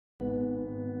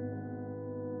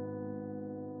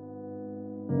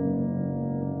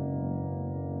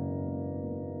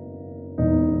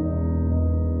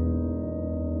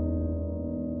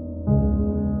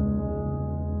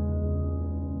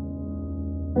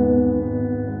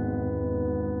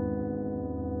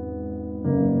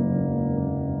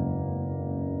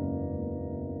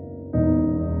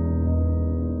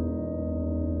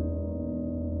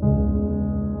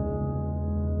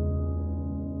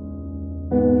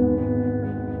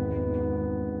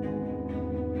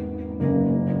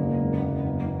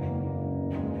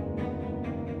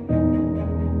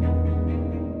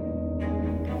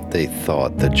They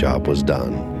thought the job was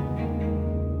done.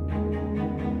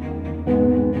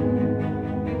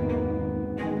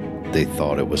 They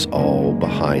thought it was all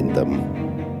behind them.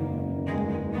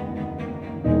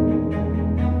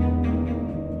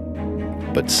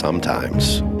 But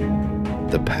sometimes,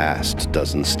 the past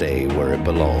doesn't stay where it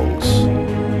belongs.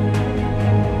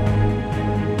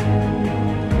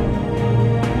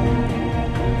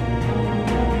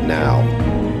 Now,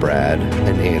 Brad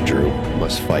and Andrew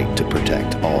must fight to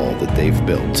protect all that they've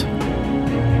built.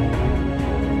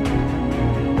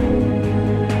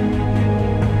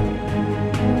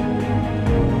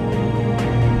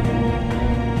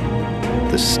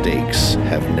 The stakes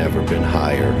have never been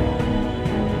higher.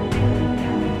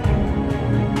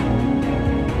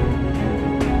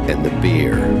 And the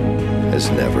beer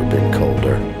has never been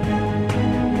colder.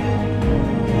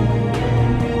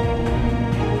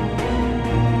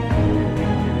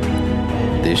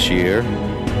 This year,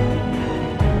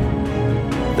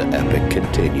 the epic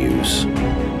continues.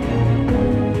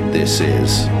 This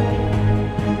is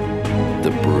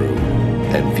the Brew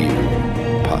and View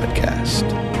podcast.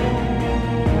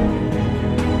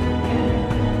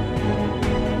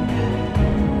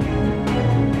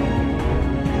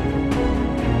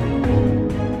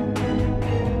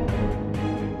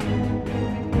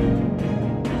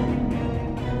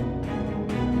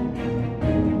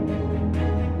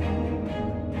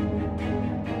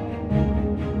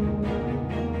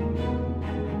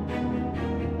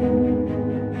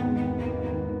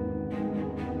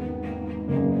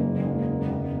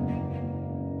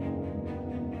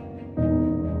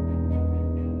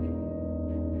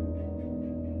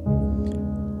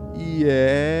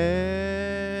 Yeah.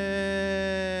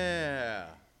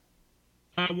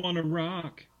 I want to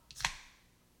rock.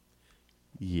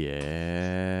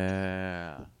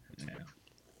 Yeah.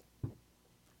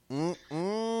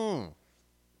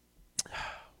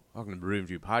 Welcome to the Brew and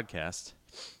View podcast.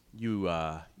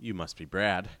 You must be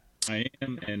Brad. I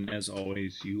am, and as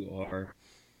always, you are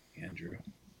Andrew.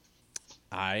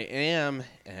 I am,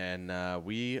 and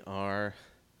we are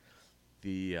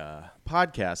the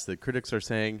podcast that critics are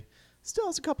saying still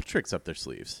has a couple tricks up their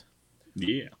sleeves.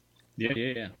 Yeah.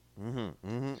 And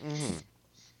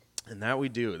that we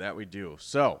do.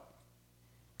 So,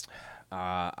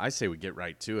 I say we get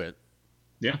right to it.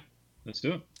 Yeah, let's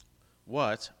do it.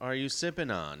 What are you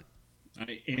sipping on?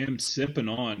 I am sipping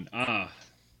on.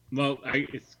 Well, I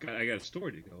got a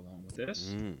story to go along with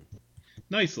this.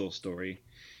 Nice little story.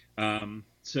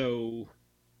 So,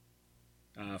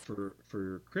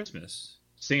 for Christmas,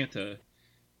 Santa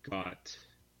got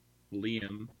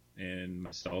Liam and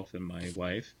myself and my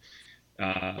wife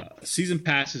season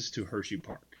passes to Hershey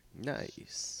Park.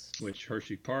 Nice. Which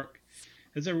Hershey Park,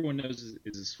 as everyone knows,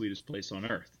 is the sweetest place on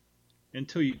earth.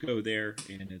 Until you go there,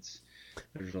 and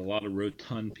there's a lot of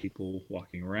rotund people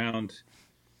walking around,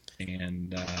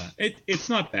 and it's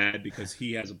not bad because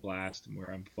he has a blast and we're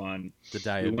having fun. The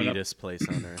diabetes place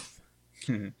on earth.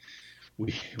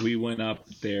 we went up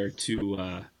there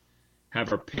to have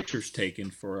our pictures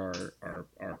taken for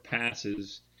our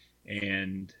passes,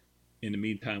 and in the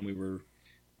meantime we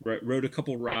rode a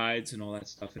couple rides and all that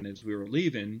stuff. And as we were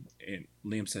leaving, and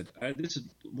Liam said, "This is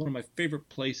one of my favorite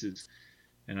places,"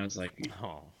 and I was like,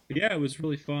 "Oh, yeah, it was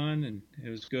really fun and it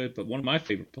was good, but one of my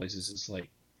favorite places is like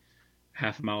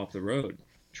half a mile up the road,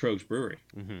 Trogs Brewery."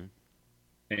 Mm-hmm.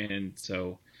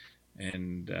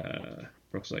 And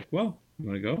Brooke's like, "Well, you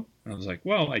want to go?" And I was like,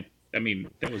 "Well, I mean,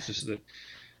 that was just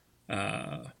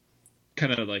kind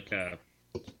of like a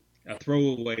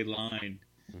throwaway line."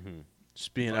 Mm-hmm.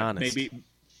 Just being honest.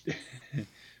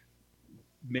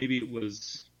 Maybe it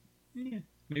was. Yeah,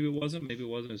 maybe it wasn't. Maybe it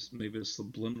wasn't. Maybe a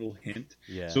subliminal hint.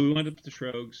 Yeah. So we went up to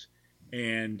Trogs,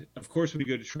 and of course, when we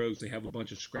go to Trogs, they have a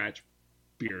bunch of scratch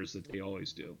beers that they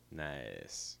always do.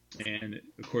 Nice. And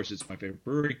of course, it's my favorite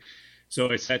brewery.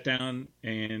 So I sat down,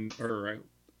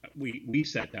 we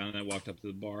sat down, and I walked up to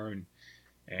the bar,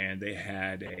 and they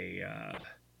had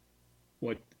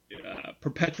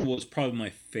Perpetual is probably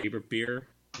my favorite beer.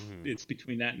 Mm-hmm. It's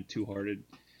between that and Two Hearted.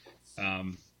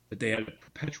 But they had a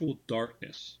Perpetual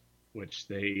Darkness, which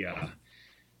they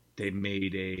they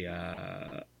made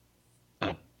a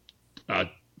I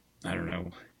don't know,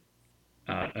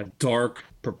 a dark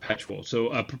perpetual. So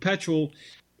a perpetual,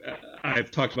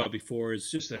 I've talked about before, is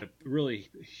just a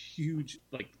really huge,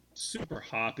 like super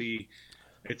hoppy.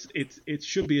 It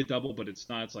should be a double, but it's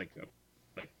not. It's like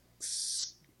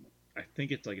I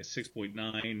think it's like a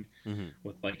 6.9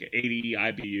 with like 80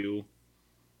 IBU,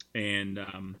 and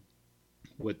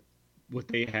what what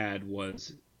they had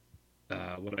was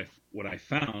what I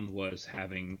found was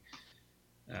having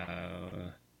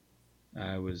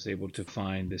I was able to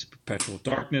find this perpetual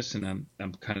darkness, and I'm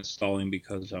kind of stalling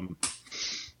because I'm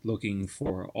looking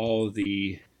for all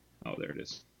the. Oh, there it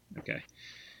is. Okay,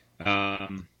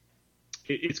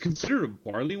 it's considered a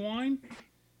barley wine,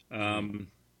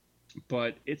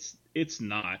 but it's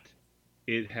not.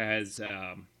 It has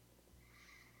a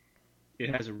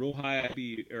real high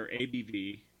IB or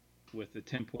ABV with a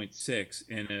 10.6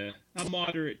 and a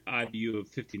moderate IBU of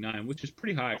 59, which is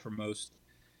pretty high for most.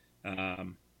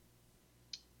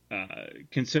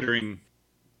 Considering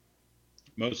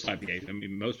most IPAs, I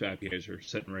mean, most IPAs are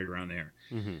sitting right around there.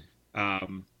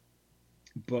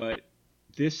 But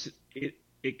this, it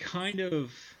kind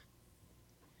of,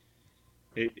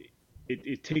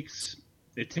 it takes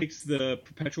the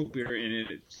perpetual beer and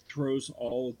it throws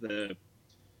all the,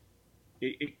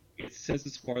 it says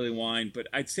it's barley wine, but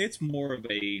I'd say it's more of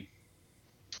an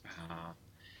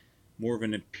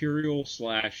imperial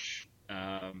slash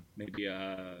maybe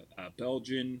a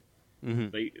Belgian.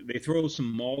 They throw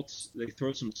some malts, they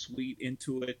throw some sweet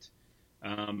into it,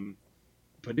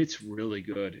 but it's really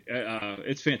good.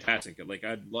 It's fantastic. Like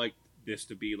I'd like this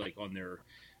to be like on their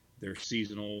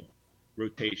seasonal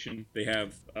rotation. They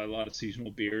have a lot of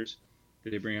seasonal beers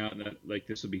that they bring out, and like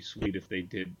this would be sweet if they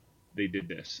did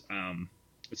this.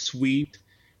 It's sweet,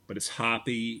 but it's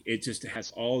hoppy. It just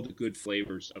has all the good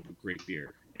flavors of a great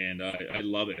beer. And I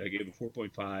love it. I gave it a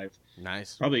 4.5.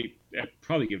 Nice. I'd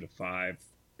probably give it a 5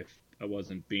 if I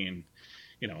wasn't being,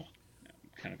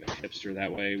 kind of a hipster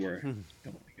that way where I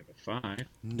don't want to give it a 5.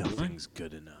 Nothing's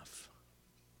good enough.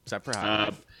 Except for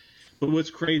hot. But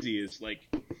what's crazy is,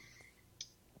 like,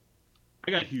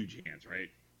 I got huge hands, right?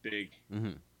 Big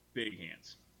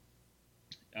hands.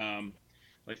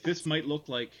 Like, this might look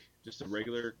like just a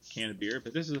regular can of beer,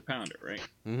 but this is a pounder, right?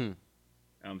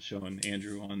 I'm showing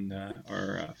Andrew on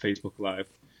our Facebook Live.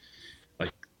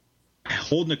 Like,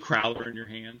 holding a crowler in your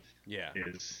hand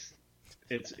is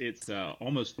it's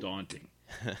almost daunting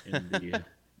in the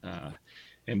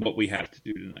in what we have to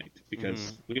do tonight,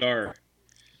 because we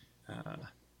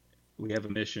have a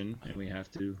mission and we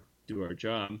have to do our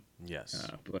job. Yes.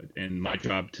 And my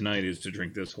job tonight is to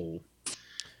drink this whole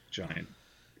giant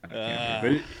can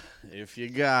beer. But if you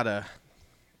gotta.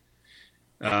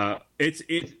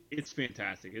 It's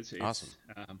fantastic. It's awesome.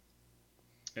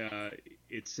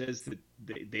 It says that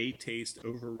they taste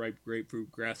overripe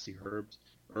grapefruit, grassy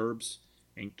herbs,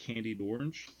 and candied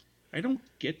orange. I don't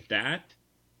get that.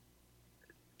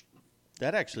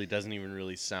 That actually doesn't even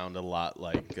really sound a lot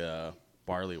like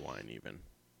barley wine, even.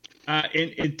 And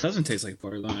it doesn't taste like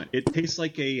barley wine. It tastes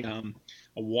like a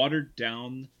watered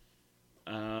down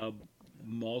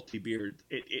malty beer.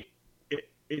 It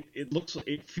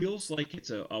feels like it's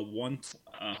a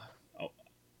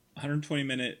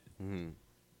 120-minute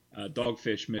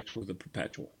dogfish mixed with a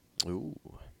perpetual. Ooh.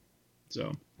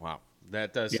 So. Wow.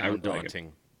 That does sound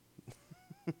daunting.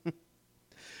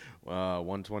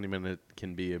 120-minute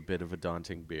can be a bit of a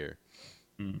daunting beer.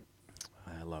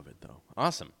 I love it, though.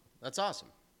 Awesome. That's awesome.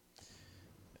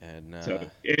 And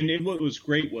what was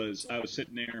great was I was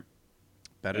sitting there.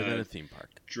 Better than a theme park.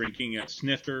 Drinking a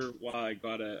snifter while I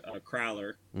got a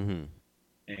crowler.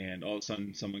 And all of a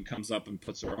sudden someone comes up and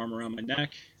puts their arm around my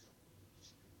neck.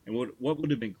 And what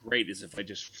would have been great is if I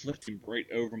just flipped him right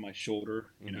over my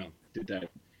shoulder, did that,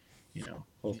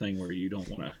 whole thing where you don't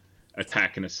want to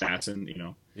attack an assassin,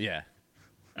 Yeah.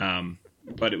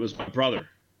 But it was my brother.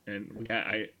 And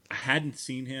I hadn't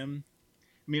seen him.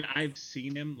 I mean, I've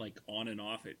seen him like on and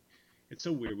off. It's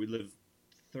so weird. We live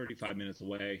 35 minutes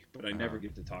away, but I never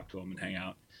get to talk to him and hang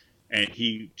out. And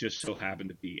he just so happened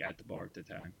to be at the bar at the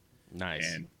time.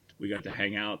 Nice. And we got to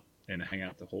hang out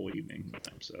the whole evening with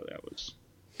him. So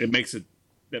it makes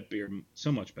that beer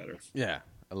so much better. Yeah,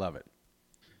 I love it.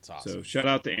 It's awesome. So shout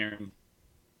out to Aaron,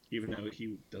 even though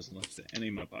he doesn't listen to any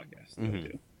of my podcasts. I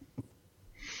do.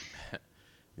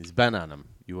 He's been on them.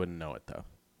 You wouldn't know it, though.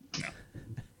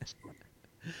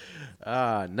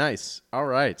 No. Nice. All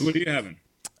right. What are you having?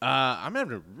 I'm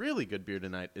having a really good beer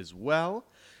tonight as well,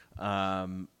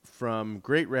 from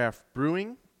Great Raft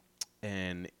Brewing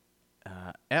and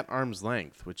At Arm's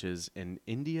Length, which is an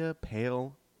India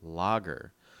Pale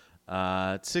Lager.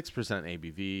 It's 6%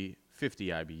 ABV, 50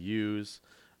 IBUs.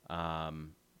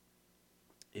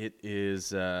 It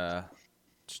is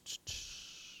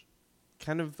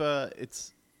kind of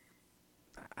it's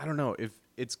I don't know if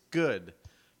it's good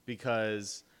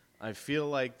because I feel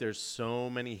like there's so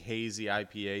many hazy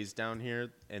IPAs down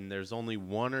here, and there's only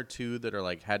one or two that are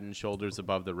like head and shoulders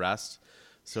above the rest.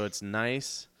 So it's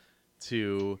nice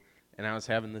to. And I was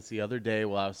having this the other day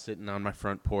while I was sitting on my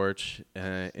front porch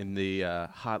in the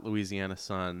hot Louisiana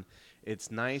sun.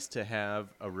 It's nice to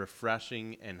have a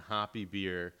refreshing and hoppy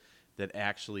beer that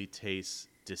actually tastes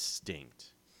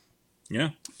distinct.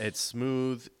 Yeah. It's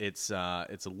smooth. It's a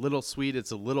little sweet.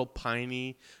 It's a little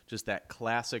piney. Just that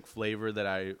classic flavor that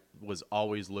I was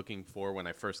always looking for when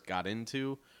I first got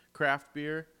into craft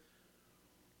beer.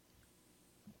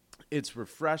 It's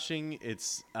refreshing.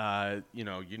 It's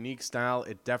unique style.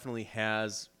 It definitely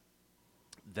has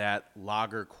that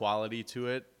lager quality to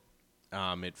it.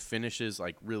 It finishes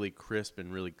like really crisp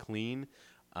and really clean,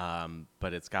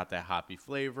 but it's got that hoppy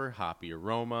flavor, hoppy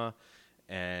aroma,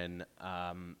 and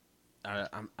I'm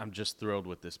just thrilled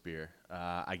with this beer.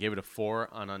 I gave it a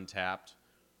 4 on Untapped.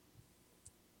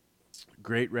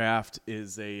 Great Raft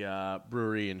is a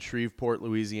brewery in Shreveport,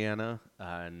 Louisiana,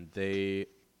 and they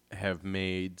have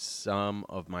made some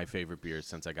of my favorite beers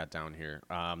since I got down here.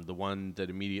 The one that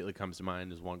immediately comes to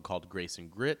mind is one called Grace and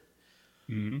Grit,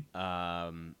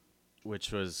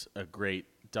 which was a great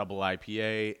double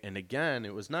IPA. And again,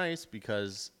 it was nice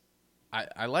because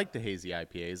I like the hazy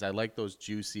IPAs. I like those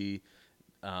juicy,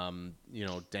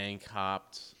 dank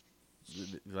hopped,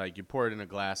 like you pour it in a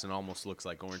glass and it almost looks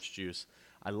like orange juice.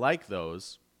 I like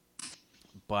those,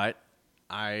 but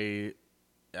I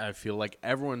feel like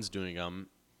everyone's doing them.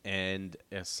 And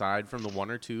aside from the one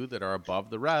or two that are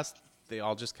above the rest, they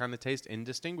all just kind of taste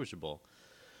indistinguishable.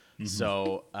 Mm-hmm.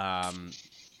 So,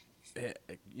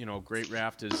 Great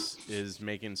Raft is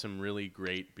making some really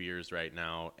great beers right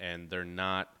now, and they're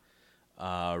not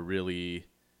really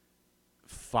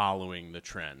following the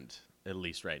trend, at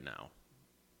least right now.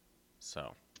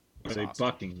 So, are they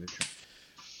bucking the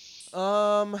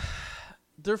trend?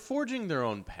 They're forging their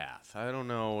own path. I don't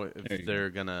know if they're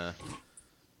gonna,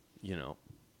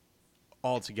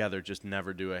 altogether just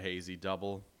never do a hazy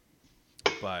double,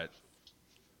 but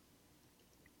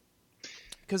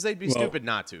because they'd be stupid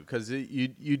not to, because you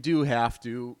do have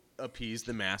to appease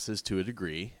the masses to a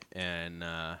degree, and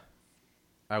I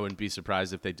wouldn't be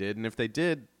surprised if they did, and if they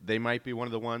did, they might be one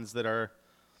of the ones that are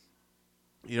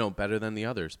better than the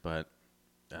others. But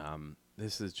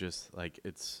this is just like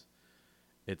it's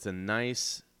a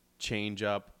nice change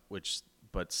up,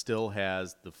 but still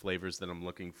has the flavors that I'm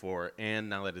looking for. And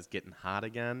now that it's getting hot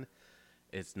again,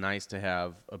 it's nice to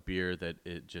have a beer that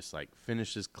it just like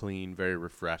finishes clean, very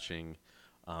refreshing,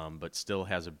 but still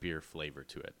has a beer flavor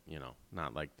to it.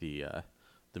 Not like the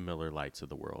Miller Lights of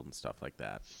the world and stuff like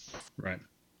that. Right.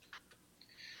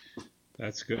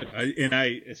 That's good.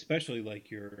 I especially like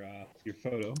your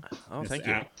photo. Oh, it's thank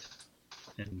you. Apt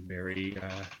and very.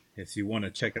 If you want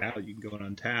to check it out, you can go on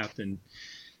Untapped, and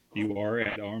you are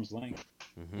at arm's length,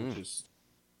 which is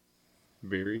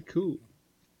very cool.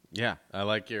 Yeah, I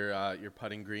like your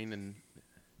putting green and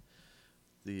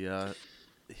the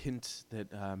hint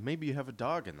that maybe you have a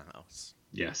dog in the house.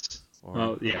 Yes.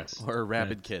 Yes. Or a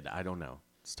rabid kid. I don't know.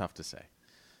 It's tough to say.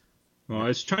 Well, I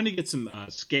was trying to get some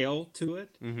scale to it.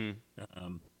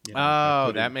 Mm-hmm.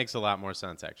 That makes a lot more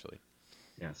sense, actually.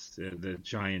 Yes, the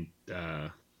giant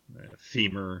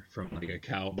femur from like a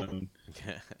cow bone,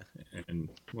 and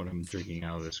what I'm drinking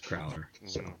out of this crowler.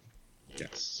 So,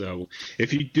 yes. So,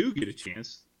 if you do get a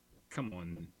chance, come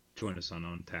on, join us on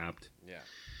Untapped. Yeah.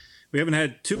 We haven't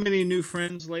had too many new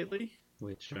friends lately,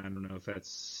 which I don't know if that's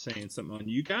saying something on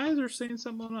you guys or saying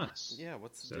something on us. Yeah,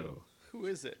 what's the deal? Who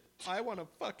is it? I want to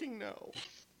fucking know.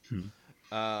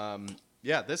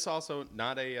 Yeah, this also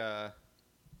not a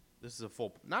this is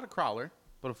not a crawler,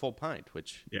 but a full pint,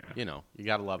 which you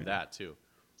gotta love that too.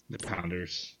 The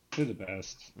pounders, they're the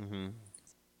best. Mm-hmm.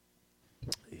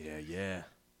 Yeah.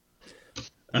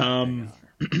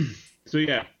 So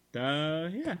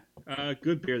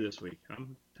good beer this week.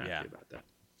 I'm happy about that.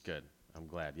 Good. I'm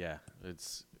glad. Yeah,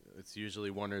 it's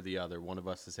usually one or the other. One of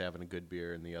us is having a good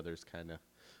beer, and the other's kind of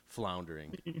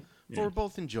floundering. But we're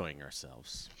both enjoying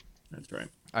ourselves. That's right.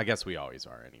 I guess we always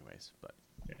are, anyways. But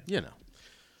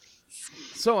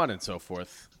so on and so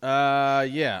forth.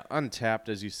 Untapped,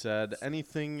 as you said.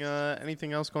 Anything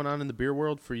else going on in the beer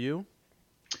world for you?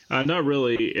 Not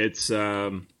really.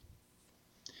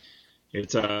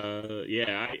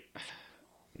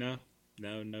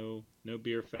 No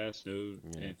beer fest,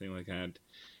 anything like that.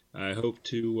 I hope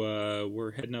to.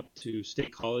 We're heading up to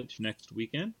State College next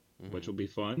weekend which will be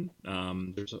fun.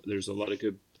 There's a lot of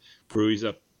good breweries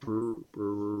up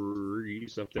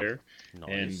there,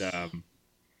 Nice. and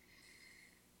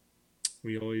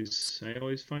I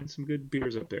always find some good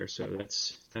beers up there. So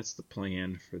that's the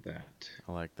plan for that.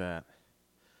 I like that.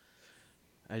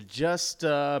 I just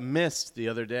missed the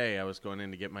other day. I was going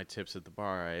in to get my tips at the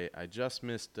bar. I just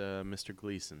missed Mr.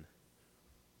 Gleason.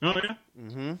 Oh yeah,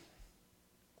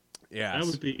 Yeah. that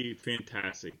would be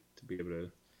fantastic to be able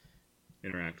to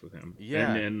interact with him.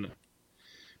 Yeah. And then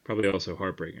probably also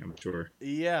heartbreaking, I'm sure.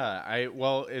 Yeah.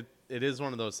 It is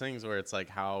one of those things where it's like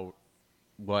how,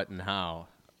 what, and how.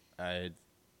 I'd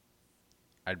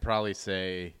probably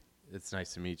say it's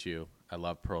nice to meet you. I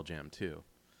love Pearl Jam too,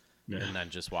 Yeah. and then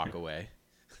just walk away.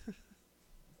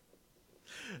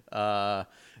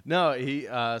 No, he.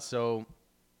 So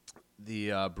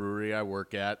the brewery I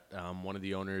work at, one of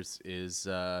the owners is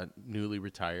newly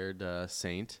retired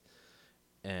Saint,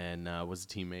 and was a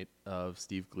teammate of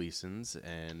Steve Gleason's,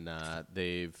 and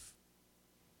they've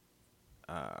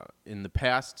in the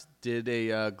past did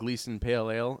a Gleason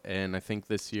Pale Ale, and I think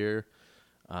this year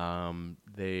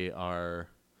they are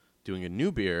doing a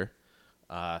new beer,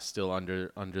 still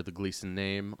under the Gleason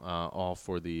name, all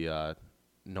for the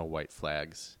No White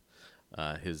Flags,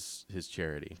 his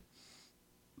charity.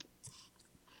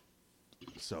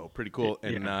 So pretty cool.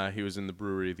 And he was in the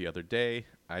brewery the other day.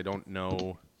 I don't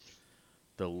know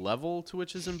the level to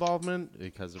which his involvement,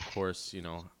 because of course,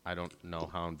 I don't know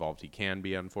how involved he can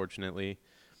be, unfortunately.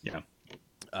 Yeah.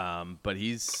 But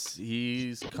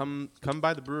he's come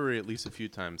by the brewery at least a few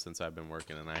times since I've been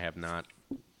working, and I have not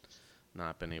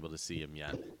been able to see him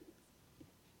yet.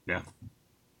 Yeah.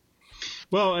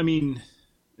 Well, I mean,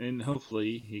 and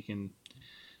hopefully he can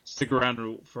stick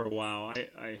around for a while.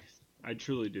 I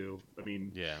truly do. I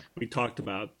mean, Yeah. we talked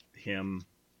about him,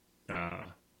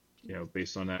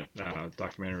 based on that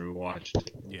documentary we watched,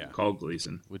 Yeah. called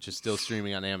Gleason, Which is still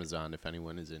streaming on Amazon if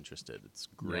anyone is interested. It's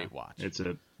a great watch. It's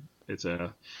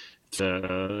a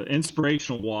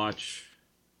inspirational watch,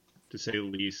 to say the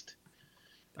least.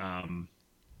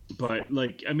 But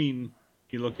like, I mean,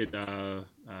 you look at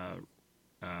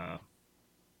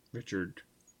Richard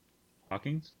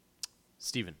Hawkins.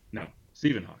 Stephen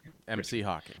Hawking. MC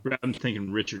Hawking. I'm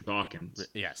thinking Richard Dawkins.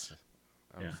 Yes,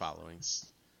 I'm following.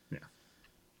 Yeah.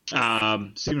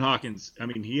 Stephen Hawkins. I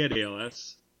mean, he had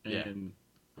ALS and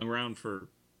hung around for,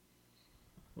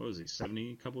 what was he,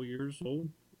 70 couple years old?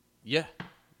 Yeah.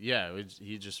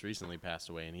 He just recently passed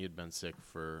away, and he had been sick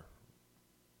for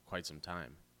quite some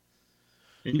time.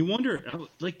 And you wonder,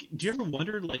 like, do you ever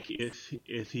wonder, like,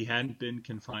 if he hadn't been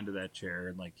confined to that chair,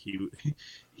 and like he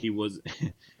was,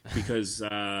 because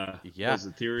there's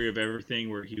the theory of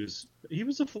everything where he was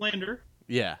a philanderer.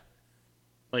 Yeah.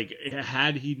 Like,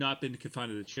 had he not been confined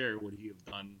to the chair, would he have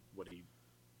done what he?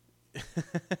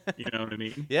 You know what I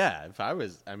mean? Yeah. If I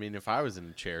was in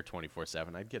a chair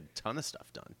 24/7, I'd get a ton of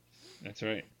stuff done. That's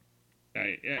right.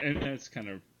 And that's kind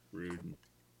of rude and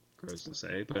gross to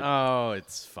say, but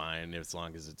it's fine as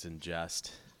long as it's in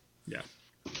jest. yeah.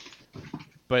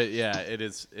 But yeah, it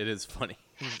is funny.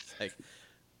 It's like,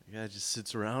 the guy just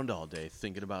sits around all day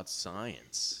thinking about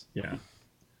science. Yeah.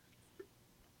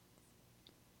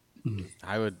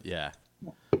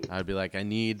 I'd be like, I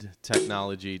need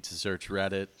technology to search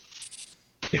Reddit.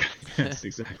 Yeah, yes,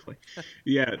 exactly.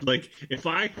 Yeah, like if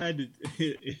I had to,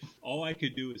 if all I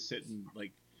could do is sit and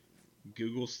like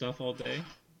Google stuff all day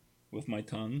with my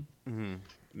tongue,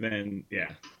 then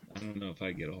yeah, I don't know if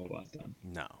I get a whole lot done.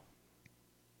 No.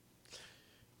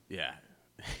 Yeah.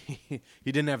 He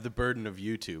didn't have the burden of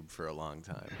YouTube for a long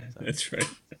time. So. That's right.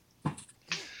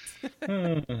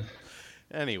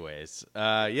 Anyways,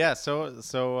 yeah.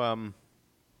 So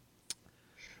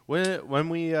when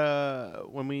we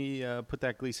put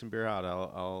that Gleason beer out,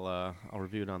 I'll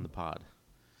review it on the pod.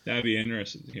 That'd be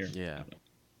interesting to hear. Yeah,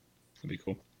 that'd be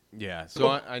cool. Yeah. So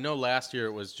I know last year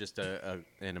it was just an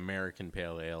American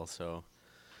pale ale, so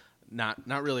not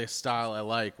really a style I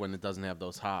like when it doesn't have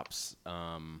those hops.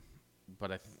 But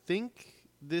I think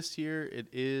this year it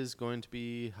is going to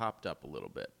be hopped up a little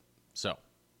bit. So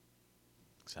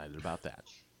excited about that.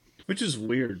 Which is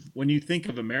weird. When you think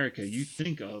of America, you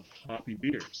think of hoppy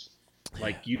beers.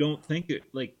 Like, you don't think it,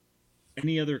 like,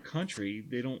 any other country,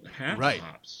 they don't have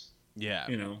hops. Yeah.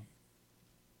 You know?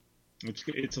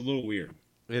 It's a little weird.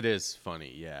 It is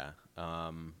funny, yeah.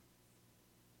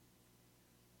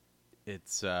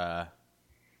 It's, yeah.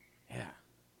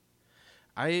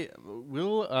 I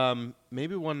will,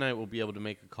 maybe one night we'll be able to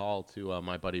make a call to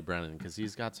my buddy Brennan, because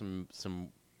he's got some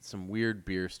weird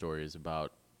beer stories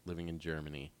about living in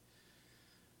Germany.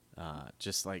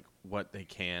 Just like what they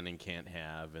can and can't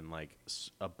have, and like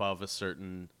above a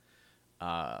certain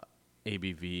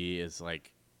ABV is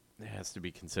like it has to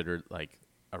be considered like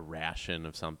a ration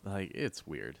of something. Like it's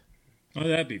weird. Oh,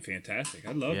 that'd be fantastic.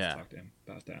 I'd love to Yeah. talk to him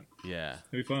about that. Yeah.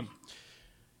 It'd be fun.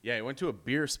 Yeah, he went to a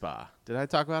beer spa. Did I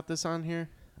talk about this on here?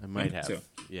 I might have. So.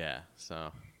 Yeah,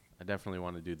 so I definitely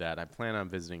want to do that. I plan on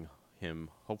visiting him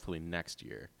hopefully next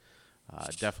year.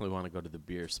 Definitely want to go to the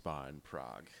beer spa in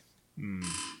Prague.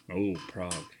 Oh,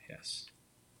 Prague, yes.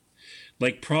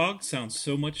 Like Prague sounds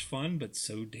so much fun, but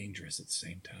so dangerous at the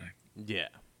same time. Yeah.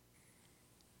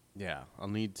 Yeah, I'll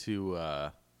need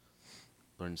to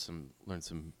learn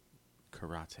some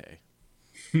karate.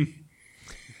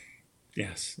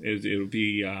 Yes, it would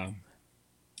be.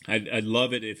 I'd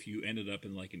love it if you ended up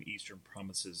in like an Eastern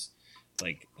Promises,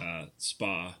 like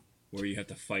spa where you have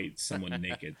to fight someone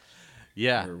naked.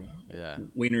 Yeah. Or Yeah.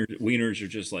 wieners are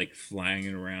just like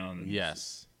flying around.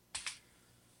 Yes.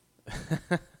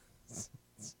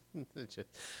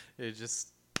 it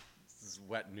just this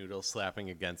wet noodle slapping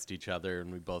against each other,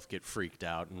 and we both get freaked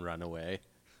out and run away.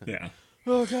 Yeah.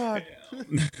 Oh God!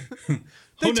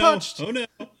 They touched. Oh no!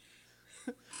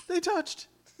 They touched.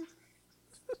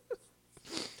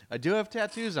 I do have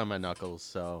tattoos on my knuckles,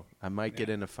 so I might get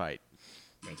in a fight.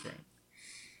 That's right.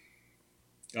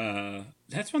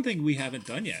 That's one thing we haven't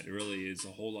done yet. Really, is a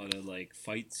whole lot of like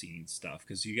fight scene stuff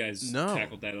because you guys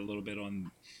tackled that a little bit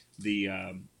on the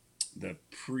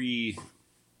pre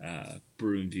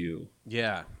Bruin View.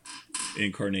 Yeah.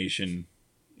 Incarnation.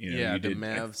 You know, yeah, you the did,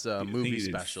 Mavs I think movie you did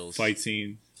specials. Fight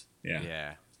scene. Yeah.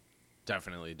 Yeah.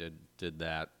 Definitely did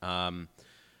that.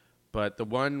 But the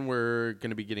one we're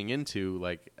going to be getting into,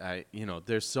 like,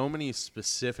 there's so many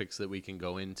specifics that we can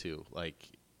go into. Like,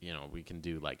 we can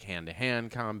do, like, hand-to-hand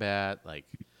combat, like,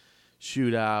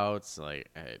 shootouts.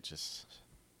 Like,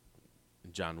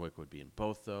 John Wick would be in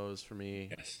both those for me.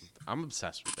 Yes. I'm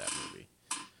obsessed with that movie.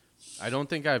 I don't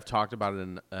think I've talked about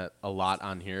it a lot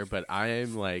on here, but I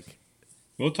am, like...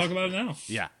 We'll talk about it now.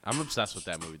 Yeah, I'm obsessed with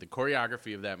that movie. The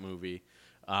choreography of that movie...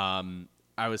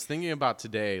 I was thinking about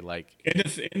today, like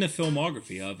in the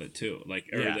filmography of it too, like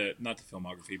not the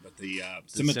filmography, but the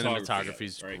cinematography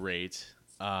is great.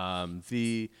 I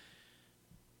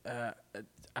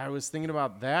was thinking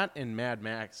about that and Mad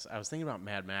Max. I was thinking about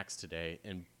Mad Max today,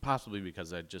 and possibly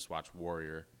because I just watched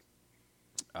Warrior.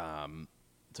 Tom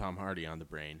Hardy on the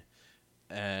brain,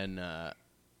 and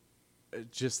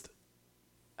just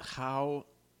how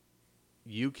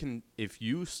you can, if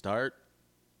you start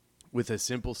with a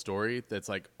simple story that's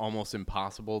like almost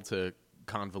impossible to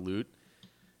convolute,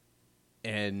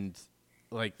 and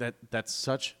like that's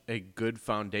such a good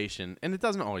foundation. And it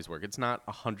doesn't always work. It's not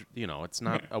 100, it's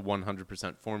not a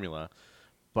 100% formula,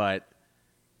 but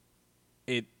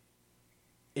it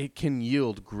can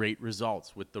yield great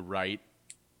results with the right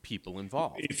people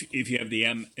involved. If you have the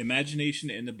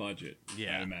imagination and the budget,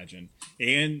 I imagine,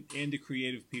 and the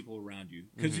creative people around you,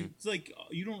 because it's like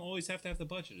you don't always have to have the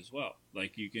budget as well.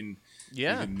 Like you can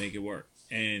make it work.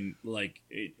 And like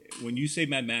when you say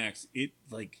Mad Max, it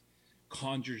like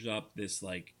conjures up this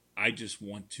like I just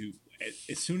want to.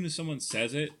 As soon as someone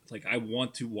says it, like I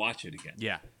want to watch it again.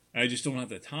 Yeah, I just don't have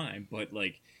the time, but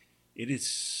like it is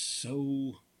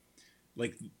so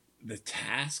like the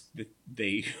task that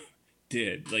they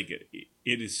did, like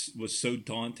was so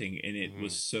daunting, and it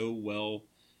was so well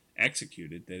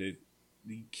executed that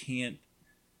you can't,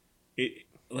 it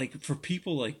like for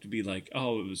people like to be like,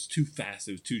 oh, it was too fast,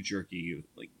 it was too jerky,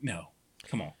 like no,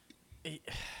 come on.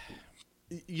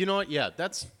 You know what? Yeah,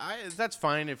 that's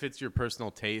fine if it's your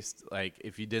personal taste. Like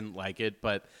if you didn't like it,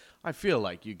 but I feel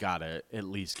like you gotta at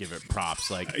least give it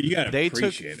props. Like you gotta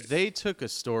appreciate it. They took a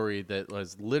story that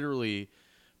was literally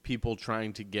people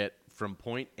trying to get from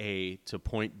point A to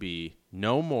point B,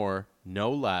 no more,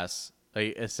 no less,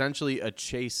 essentially a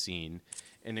chase scene,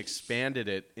 and expanded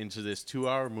it into this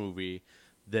 2-hour movie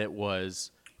that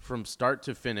was from start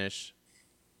to finish,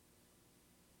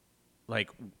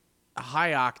 like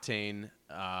high octane.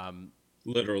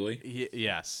 Literally.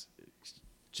 Yes.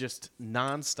 Just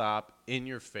nonstop, in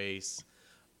your face.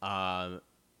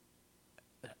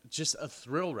 Just a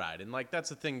thrill ride. And like that's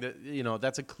the thing that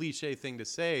that's a cliche thing to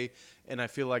say, and I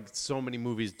feel like so many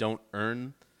movies don't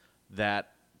earn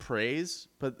that praise,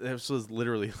 but this was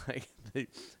literally like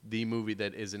the movie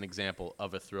that is an example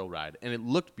of a thrill ride. And it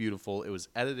looked beautiful, it was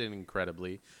edited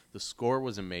incredibly, the score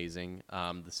was amazing,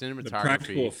 the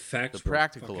cinematography, the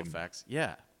practical effects,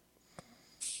 yeah.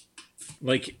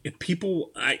 Like if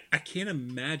people, I can't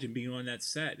imagine being on that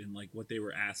set and like what they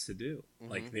were asked to do.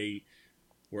 Like they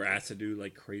were asked to do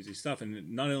like crazy stuff, and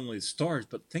not only the stars,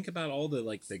 but think about all the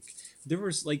there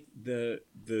was like the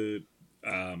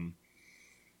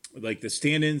like the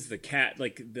stand-ins, the cat,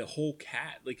 like the whole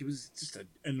cat, like it was just an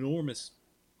enormous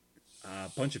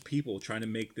bunch of people trying to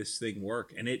make this thing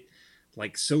work, and it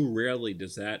like so rarely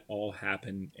does that all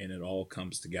happen and it all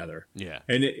comes together. Yeah.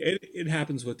 And it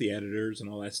happens with the editors and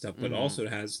all that stuff, but Mm-hmm. also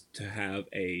it has to have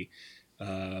a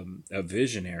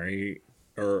visionary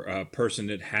or a person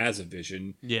that has a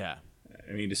vision. Yeah.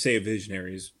 I mean, to say a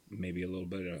visionary is maybe a little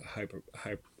bit of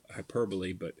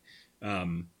hyperbole, but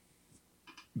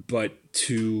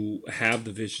to have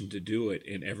the vision to do it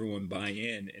and everyone buy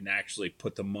in and actually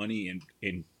put the money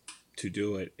in to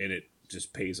do it, and it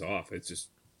just pays off. It's just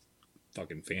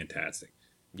fucking fantastic.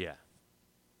 Yeah.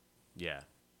 Yeah.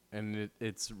 And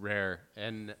it's rare.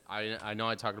 And I know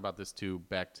I talked about this too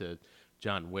back to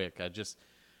John Wick.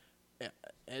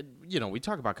 We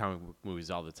talk about comic book movies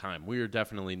all the time. We're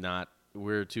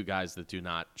two guys that do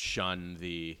not shun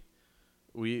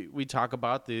we talk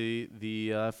about the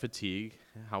fatigue,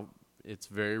 how it's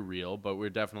very real, but we're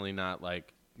definitely not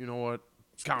like, you know what,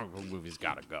 comic book movies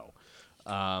gotta go.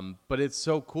 But it's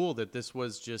so cool that this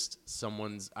was just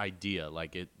someone's idea.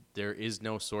 Like there is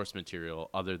no source material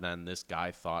other than this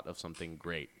guy thought of something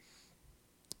great.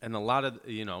 And a lot of,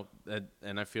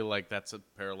 and I feel like that's a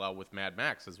parallel with Mad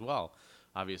Max as well.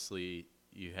 Obviously,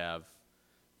 you have,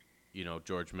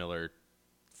 George Miller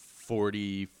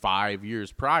 45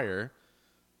 years prior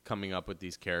coming up with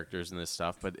these characters and this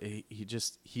stuff, but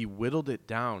he whittled it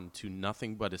down to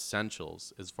nothing but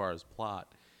essentials as far as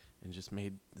plot and just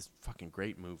made this fucking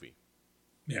great movie.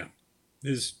 Yeah.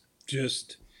 It's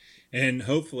just, and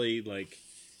hopefully, like,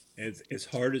 as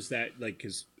hard as that, like,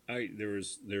 because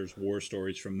there's war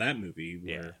stories from that movie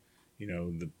where,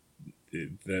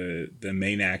 the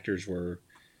main actors were,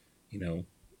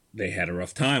 they had a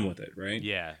rough time with it, right?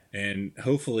 Yeah. And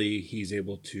hopefully he's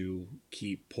able to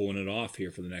keep pulling it off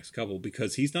here for the next couple,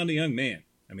 because he's not a young man.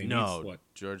 I mean, no, he's what?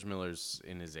 George Miller's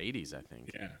in his 80s, I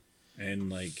think. Yeah.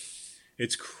 And like,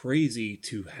 it's crazy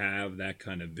to have that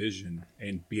kind of vision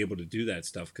and be able to do that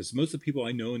stuff, because most of the people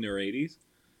I know in their 80s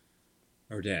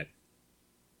are dead.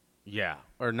 Yeah,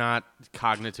 or not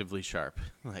cognitively sharp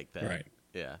like that. Right.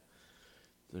 Yeah.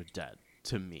 They're dead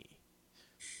to me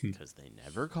because they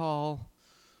never call.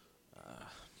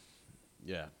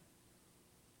 Yeah.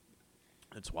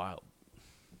 It's wild.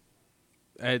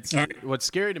 What's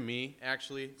scary to me,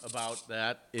 actually, about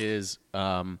that is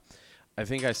I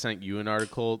think I sent you an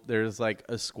article. There's like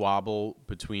a squabble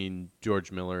between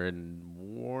George Miller and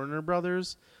Warner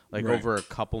Brothers, like Right. over a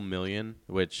couple million,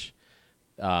 which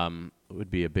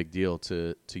would be a big deal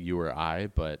to you or I,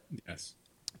 but Yes.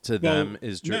 to them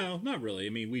is no, not really. I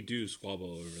mean, we do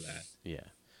squabble over that. Yeah.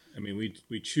 I mean,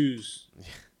 we choose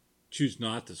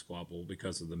not to squabble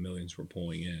because of the millions we're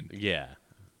pulling in. Yeah.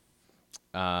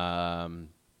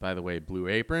 By the way, Blue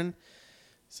Apron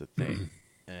is a thing.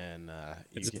 And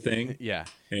It's a thing? Yeah.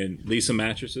 And Lisa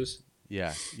mattresses.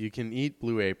 Yeah. You can eat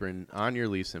Blue Apron on your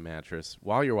Lisa mattress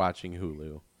while you're watching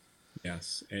Hulu.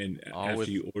 Yes, and All after with-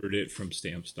 you ordered it from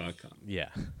Stamps.com. Yeah.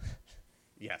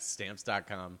 Yes,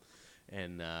 Stamps.com.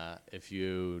 And if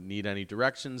you need any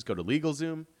directions, go to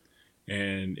LegalZoom.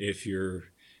 And if you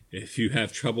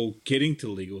have trouble getting to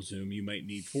LegalZoom, you might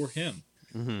need For Him.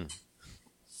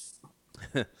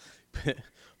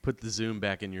 Put the Zoom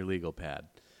back in your legal pad.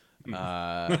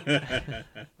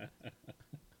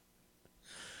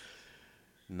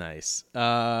 Nice.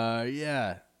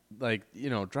 Yeah. Like,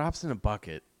 drops in a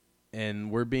bucket,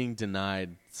 and we're being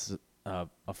denied a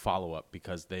follow-up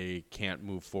because they can't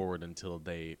move forward until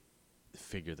they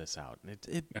figure this out. And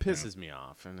it pisses me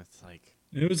off, and it's like...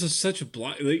 It was such a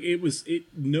block. Like it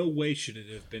no way should it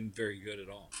have been very good at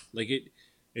all. Like it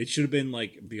should have been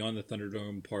like Beyond the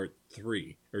Thunderdome Part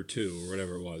 3 or 2 or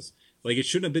whatever it was. Like it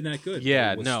shouldn't have been that good.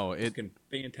 Yeah, it was no, fucking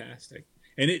fantastic,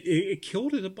 and it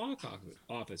killed at the box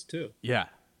office too. Yeah.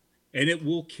 And it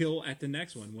will kill at the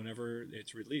next one whenever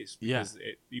it's released. Yeah. Because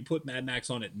you put Mad Max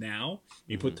on it now,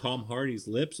 you put Tom Hardy's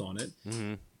lips on it.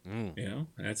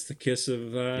 That's the kiss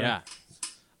of. Yeah.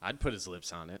 I'd put his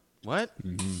lips on it. What?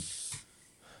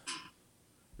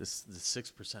 The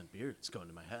 6% beer is going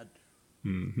to my head.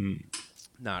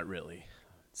 Not really.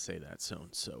 I'd say that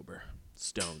stone sober.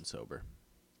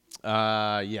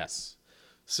 Yes.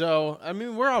 So, I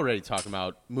mean, we're already talking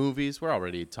about movies. We're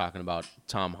already talking about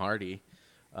Tom Hardy.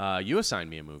 You assigned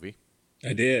me a movie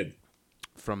I did.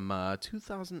 from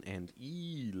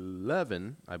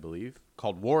 2011, I believe,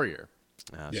 called Warrior.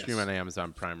 Yes. Streaming on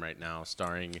Amazon Prime right now,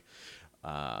 starring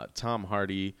Tom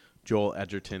Hardy, Joel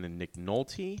Edgerton, and Nick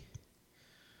Nolte.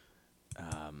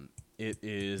 It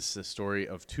is the story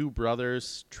of two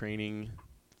brothers training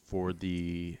for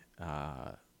the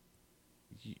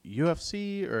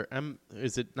UFC or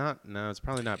is it not? No, it's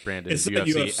probably not branded It's as not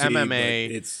UFC. UFC, MMA.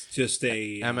 but it's just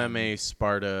a MMA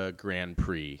Sparta Grand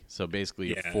Prix. So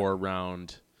basically a Yeah.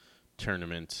 4-round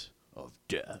tournament of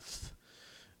death.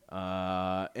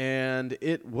 And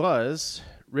it was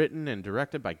written and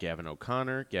directed by Gavin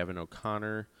O'Connor. Gavin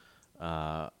O'Connor,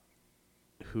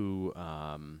 who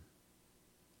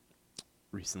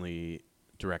recently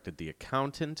directed The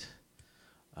Accountant,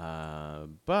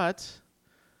 but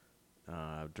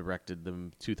directed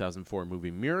the 2004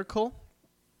 movie Miracle.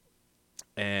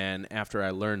 And after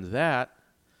I learned that,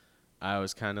 I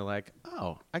was kind of like,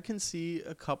 oh, I can see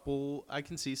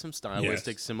some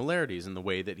stylistic similarities in the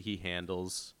way that he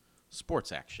handles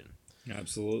sports action.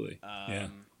 Absolutely. Yeah.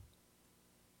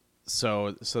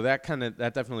 So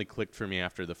that definitely clicked for me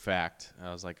after the fact.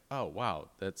 I was like, oh wow,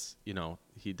 that's,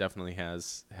 he definitely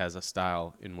has a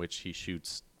style in which he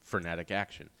shoots frenetic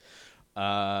action.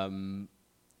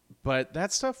 But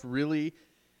that stuff really,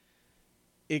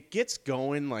 it gets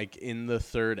going like in the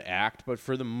third act, but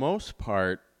for the most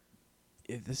part,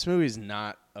 this movie is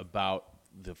not about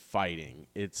the fighting.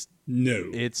 It's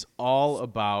all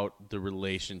about the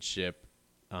relationship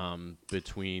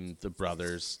between the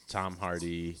brothers, Tom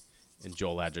Hardy and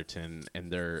Joel Edgerton,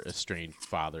 and their estranged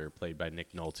father, played by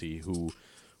Nick Nolte, who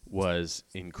was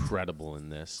incredible in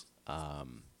this.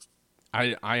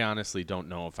 I honestly don't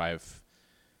know if I've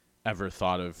ever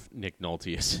thought of Nick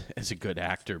Nolte as a good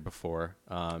actor before.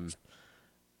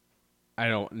 I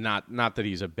don't, not that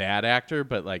he's a bad actor,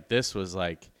 but like this was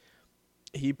like,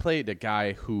 he played a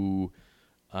guy who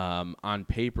on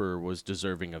paper was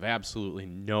deserving of absolutely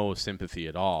no sympathy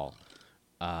at all.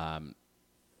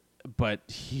 But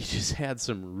he just had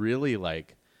some really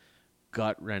like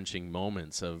gut-wrenching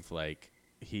moments of like,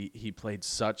 he played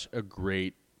such a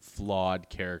great flawed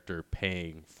character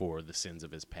paying for the sins of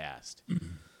his past.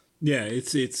 Yeah,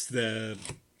 it's the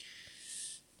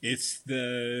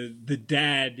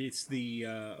dad. It's the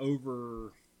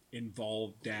over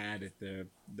involved dad at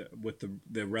with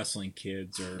the wrestling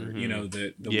kids, or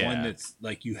the one that's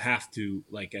like, you have to,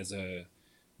 like, as a,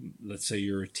 let's say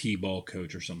you're a t-ball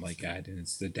coach or something like that, and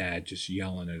it's the dad just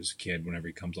yelling at his kid whenever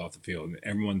he comes off the field, and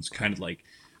everyone's kind of like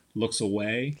looks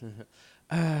away.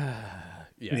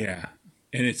 Yeah,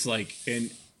 and it's like, and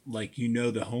like,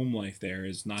 the home life there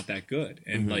is not that good,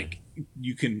 and like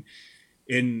you can,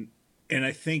 and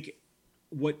I think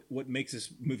what makes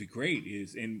this movie great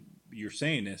is, and you're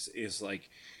saying this, is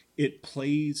like it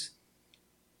plays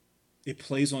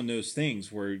on those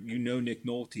things where Nick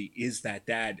Nolte is that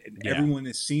dad, and everyone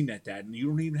has seen that dad, and you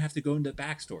don't even have to go into the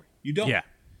backstory. You don't.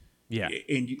 Yeah.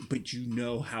 But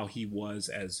how he was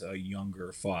as a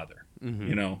younger father.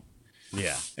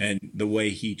 Yeah. And the way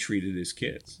he treated his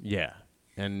kids. Yeah.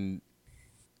 And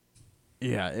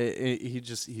yeah,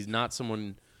 he's not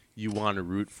someone you want to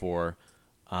root for.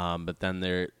 But then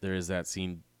there is that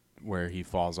scene where he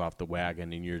falls off the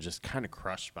wagon and you're just kind of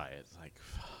crushed by it. It's like,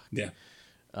 fuck. Yeah.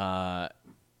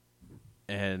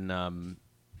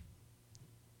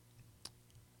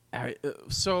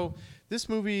 So this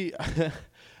movie,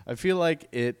 I feel like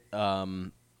it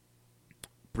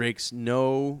breaks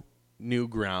no new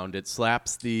ground. It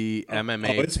slaps the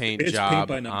MMA paint job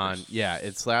on. Yeah,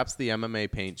 it slaps the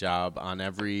MMA paint job on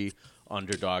every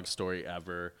underdog story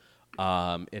ever.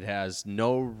 It has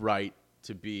no right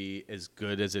to be as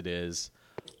good as it is.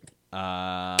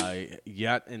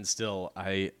 Yet and still,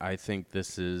 I think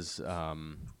this is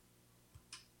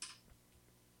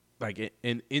like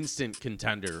an instant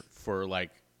contender for, like,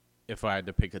 if I had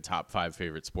to pick a top 5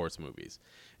 favorite sports movies.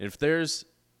 And if there's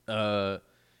a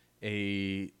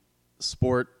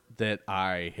sport that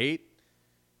I hate,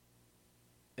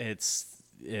 it's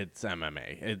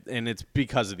MMA, and it's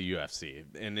because of the UFC,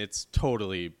 and it's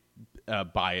totally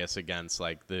bias against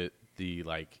like the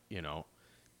like,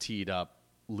 teed up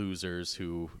losers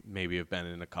who maybe have been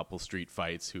in a couple street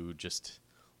fights who just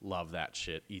love that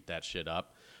shit, eat that shit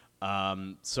up.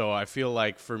 So I feel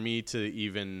like for me to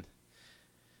even,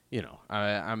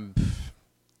 I'm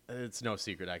it's no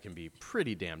secret I can be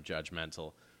pretty damn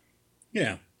judgmental.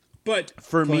 Yeah. But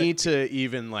for me to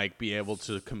even like be able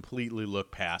to completely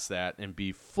look past that and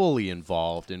be fully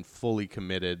involved and fully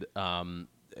committed,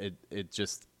 it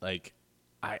just like,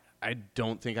 I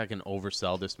don't think I can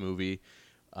oversell this movie.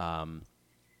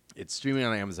 It's streaming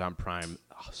on Amazon Prime.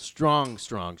 Strong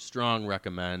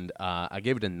recommend. I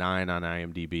gave it a 9 on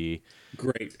IMDb.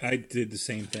 Great. I did the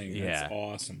same thing. Yeah. That's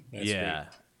awesome. That's yeah.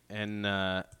 great. And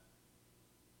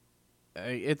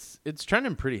it's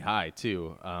trending pretty high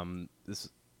too.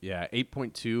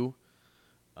 8.2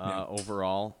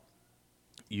 overall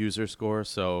user score.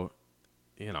 So,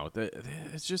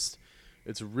 it's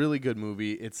a really good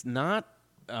movie. It's not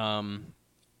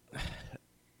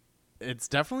It's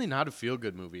definitely not a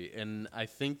feel-good movie, and I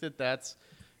think that that's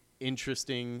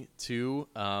interesting too,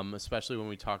 especially when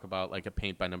we talk about like a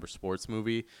paint-by-number sports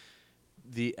movie.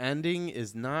 The ending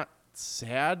is not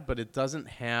sad, but it doesn't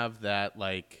have that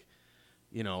like,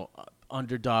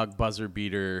 underdog buzzer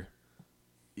beater,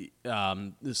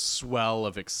 this swell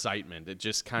of excitement. It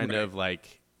just kind of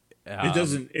like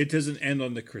it doesn't end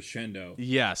on the crescendo.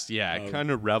 yes, yeah, it kind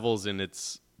of revels in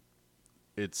its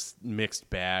mixed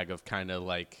bag of kind of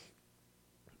like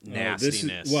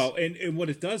nastiness. And what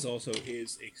it does also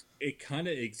is it kind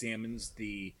of examines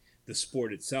the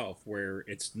sport itself, where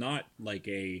it's not like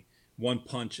a one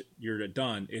punch you're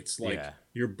done. It's like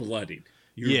you're bloodied.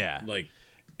 Like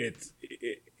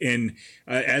and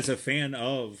as a fan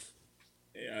of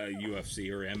UFC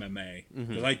or MMA,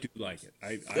 because I do like it.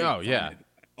 I find it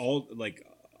all like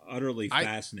utterly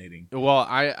fascinating. Well,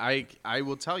 I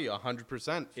will tell you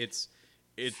 100%. It's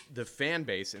the fan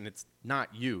base, and it's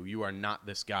not you. You are not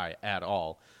this guy at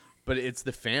all. But it's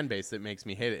the fan base that makes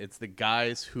me hate it. It's the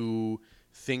guys who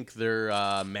think they're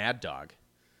Mad Dog.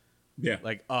 Yeah.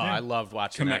 Like, I loved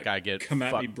watching that guy get come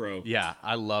at me, bro. Yeah,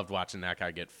 I loved watching that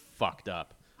guy get fucked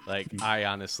up. Like, I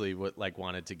honestly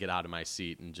wanted to get out of my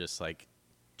seat and just like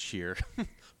cheer,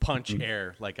 punch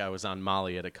air like I was on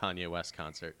Molly at a Kanye West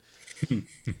concert.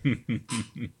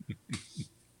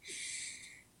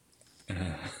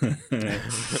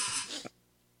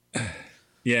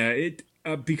 Yeah, it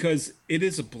because it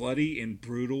is a bloody and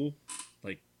brutal,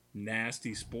 like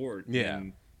nasty sport. Yeah.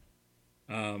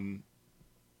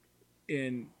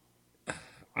 And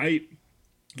I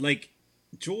like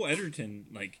Joel Edgerton,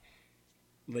 like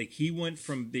he went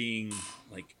from being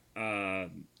like a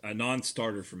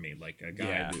non-starter for me, like a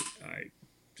guy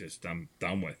that I'm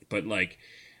done with. But like,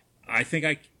 I think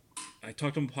I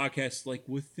talked on podcasts like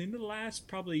within the last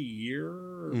probably year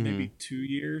or maybe 2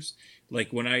 years,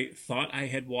 like when I thought I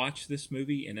had watched this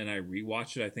movie and then I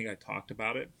rewatched it. I think I talked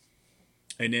about it.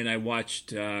 And then I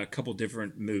watched a couple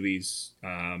different movies.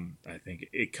 I think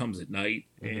It Comes at Night,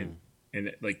 and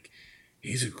like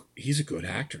he's a good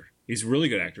actor. He's a really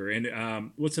good actor.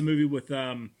 And what's the movie with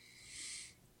the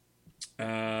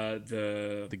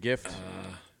Gift?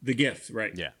 The Gift,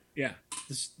 right? Yeah.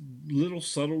 Just little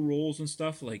subtle roles and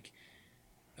stuff. Like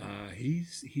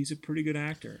he's a pretty good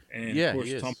actor. And of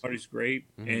course Tom Hardy's great.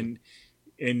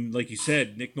 And like you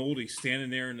said, Nick Nolte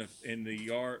standing there in the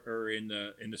yard or in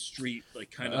the street, like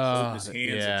kind of holding his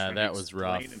hands. Yeah, that was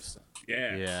rough.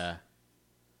 Yeah.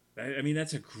 I mean,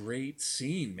 that's a great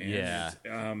scene, man. Yeah.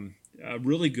 A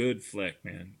really good flick,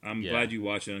 man. I'm glad you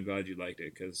watched it. I'm glad you liked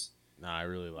it because I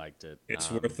really liked it.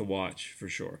 It's worth the watch for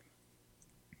sure.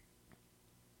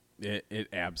 It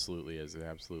absolutely is. It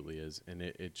absolutely is, and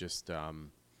it just I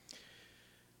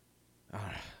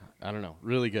don't know,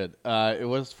 really good. It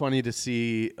was funny to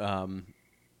see.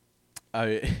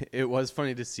 It was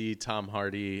funny to see Tom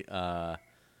Hardy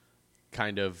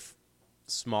kind of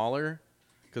smaller,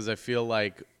 because I feel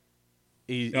like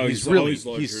he's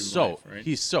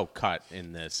so cut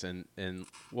in this, and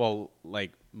well,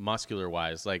 like muscular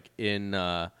wise, like in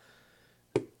The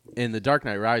Dark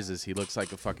Knight Rises, he looks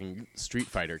like a fucking Street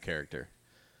Fighter character.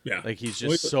 Yeah, like he's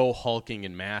just so hulking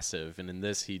and massive, and in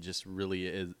this, he just really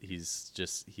is.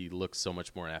 He looks so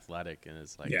much more athletic, and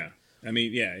it's like I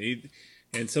mean,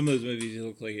 in some of those movies, he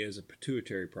looks like he has a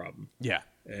pituitary problem. Yeah,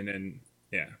 and then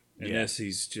this,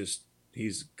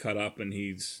 he's cut up, and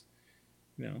he's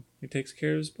he takes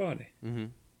care of his body.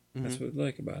 That's what I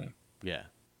like about him. Yeah.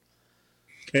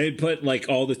 But like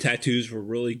all the tattoos were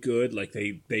really good. Like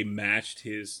they matched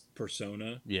his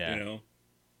persona. Yeah.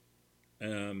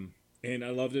 And I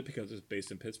loved it because it's based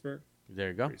in Pittsburgh. There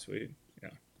you go. Pretty sweet. Yeah.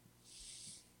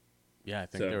 Yeah, I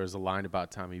think there was a line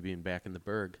about Tommy being back in the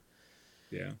Burgh.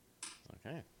 Yeah.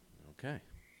 Okay.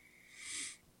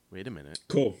 Wait a minute.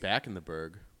 Cool. Back in the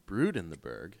Burgh. Brewed in the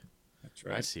Burgh. That's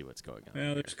right. I see what's going on.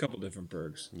 Well, there's a couple different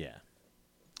Burghs. Yeah.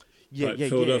 But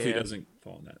Philadelphia doesn't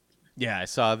fall in that. Yeah, I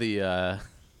saw the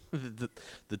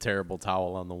terrible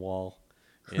towel on the wall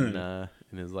in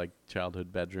his like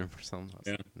childhood bedroom or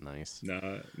something. Nice.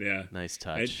 Nice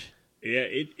touch.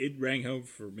 It rang home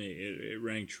for me. It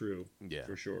rang true. Yeah,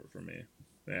 for sure for me.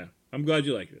 Yeah, I'm glad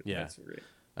you liked it. Yeah, that's great.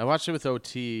 I watched it with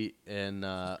OT, and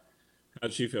how'd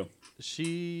she feel?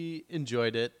 She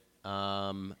enjoyed it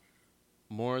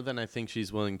more than I think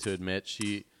she's willing to admit.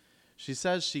 She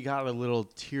says she got a little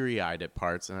teary-eyed at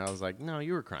parts, and I was like, "No,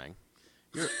 you were crying.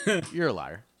 You're a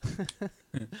liar."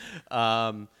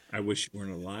 I wish you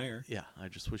weren't a liar. Yeah, I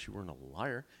just wish you weren't a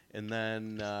liar. And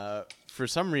then for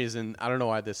some reason, I don't know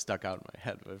why this stuck out in my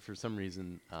head, but for some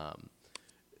reason,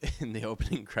 in the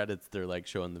opening credits, they're like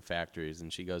showing the factories,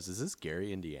 and she goes, "Is this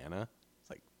Gary, Indiana?" It's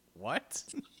like, what?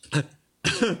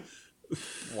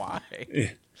 Why?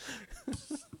 Yeah.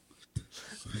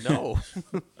 No.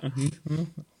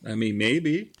 I mean,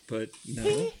 maybe, but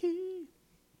no.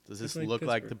 Does this like look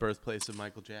like Pittsburgh. the birthplace of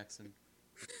Michael Jackson?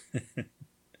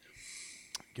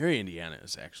 Gary, Indiana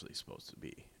is actually supposed to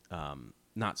be.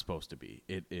 Not supposed to be.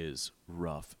 It is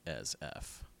rough as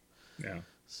F. Yeah.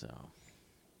 So,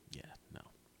 yeah, no.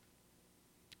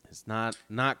 It's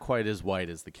not quite as white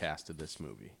as the cast of this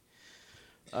movie.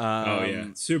 Oh yeah,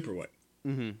 super white.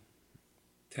 Mm-hmm.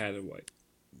 Tatted white.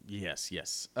 Yes.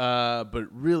 But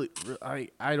really,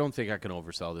 I don't think I can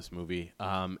oversell this movie.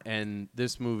 And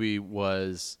this movie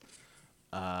was,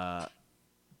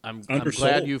 I'm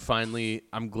glad you finally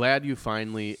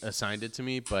assigned it to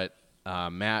me. But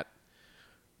Matt,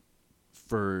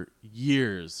 for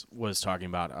years, was talking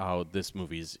about how this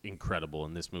movie is incredible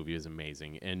and this movie is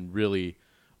amazing and really,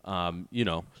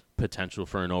 potential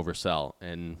for an oversell.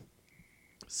 And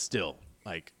still,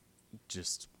 like,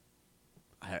 just.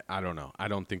 I don't know. I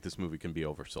don't think this movie can be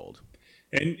oversold.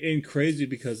 And crazy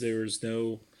because there was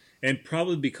no, and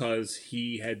probably because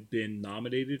he had been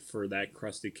nominated for that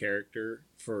crusty character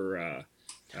for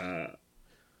I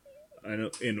know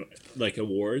in like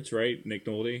awards, right? Nick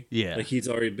Nolte. Yeah. Like he's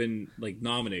already been like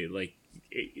nominated.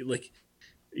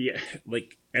 Yeah,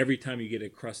 like every time you get a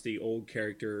crusty old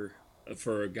character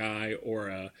for a guy or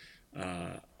an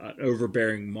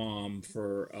overbearing mom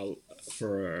for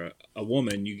a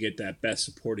woman, you get that best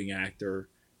supporting actor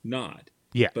nod.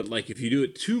 Yeah. But like if you do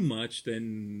it too much,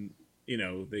 then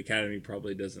the Academy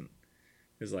probably doesn't.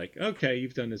 Is like, okay,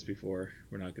 you've done this before.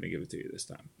 We're not going to give it to you this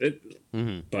time.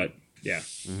 But yeah,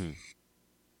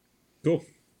 cool.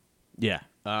 Yeah.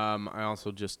 I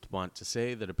also just want to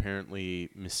say that apparently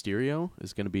Mysterio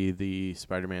is going to be the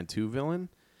Spider-Man 2 villain,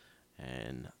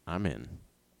 and I'm in.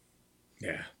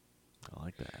 Yeah. I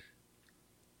like that.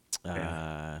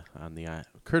 On the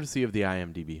courtesy of the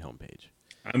IMDb homepage.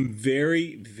 I'm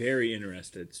very, very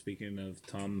interested. Speaking of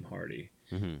Tom Hardy,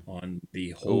 on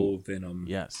the whole Venom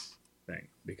thing,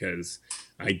 because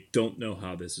I don't know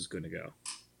how this is going to go.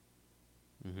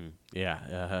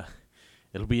 Yeah,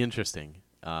 it'll be interesting.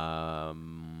 But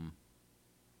I'm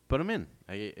in.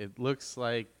 It looks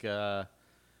like what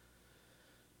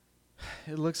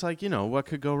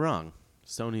could go wrong.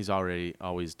 Sony's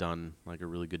always done like a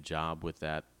really good job with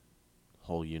that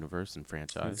whole universe and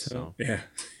franchise. So yeah.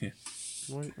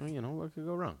 what could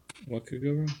go wrong? What could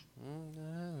go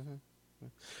wrong?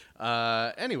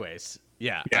 Anyways,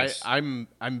 yeah, Yes. I'm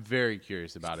very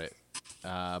curious about it,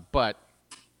 but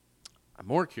I'm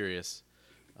more curious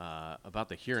about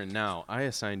the here and now. I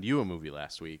assigned you a movie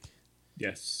last week,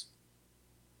 Yes.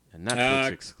 a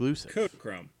Netflix exclusive.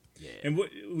 Kodachrome. Yeah. And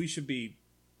we should be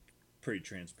pretty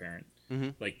transparent.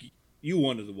 Mm-hmm. Like you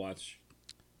wanted to watch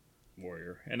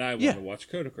Warrior, and I wanted to watch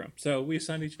Kodachrome, so we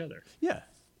assigned each other. Yeah.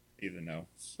 Even though,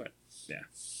 but yeah.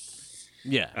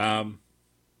 Yeah.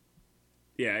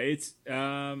 Yeah, it's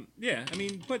yeah. I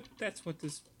mean, but that's what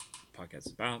this podcast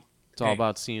is about. It's all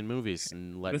about seeing movies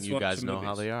and letting let's you watch guys some know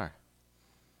how movies. they are.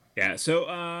 Yeah. So,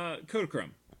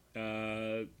 Kodachrome.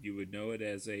 You would know it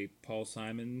as a Paul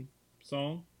Simon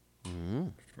song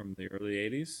from the early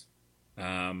 '80s.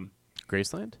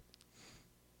 Graceland?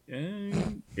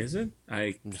 Is it?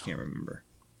 I can't remember.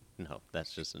 No,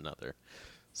 that's just another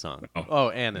song. Oh,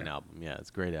 And an album. Yeah, it's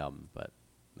a great album, but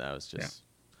that was just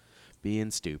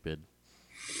being stupid.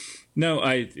 No,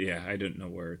 I don't know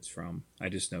where it's from. I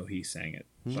just know he sang it.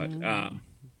 But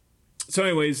so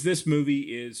anyways, this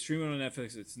movie is streaming on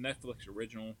Netflix. It's a Netflix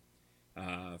original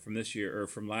from this year or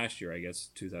from last year, I guess,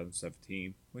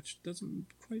 2017, which doesn't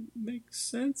quite make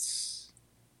sense.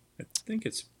 I think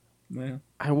it's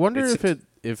I wonder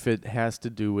if it has to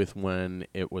do with when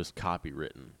it was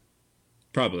copywritten.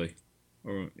 probably,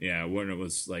 or when it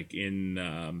was like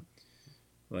in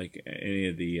like any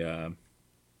of the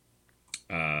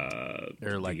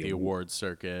Or like the award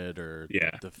circuit or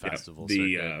the festival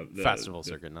circuit. the festival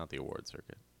circuit, not the award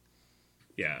circuit.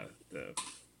 Yeah, the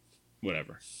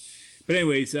whatever. But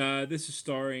anyways, this is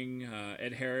starring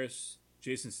Ed Harris,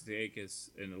 Jason Sudeikis,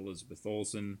 and Elizabeth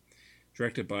Olsen.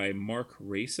 Directed by Mark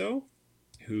Raso,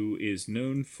 who is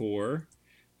known for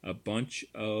a bunch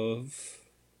of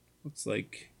looks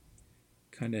like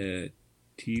kind of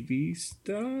TV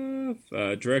stuff.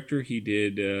 Director, he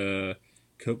did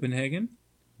Copenhagen.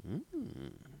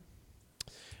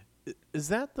 Is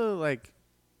that the like?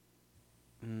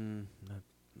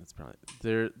 That's probably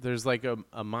There's like a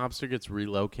mobster gets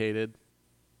relocated.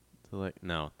 To like,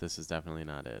 no, this is definitely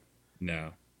not it.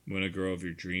 No, when a girl of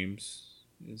your dreams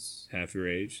is half your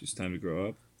age, it's time to grow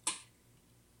up.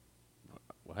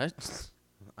 What?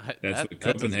 That's what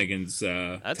Copenhagen's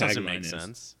that doesn't make tagline is.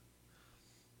 sense.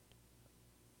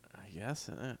 I guess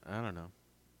I don't know.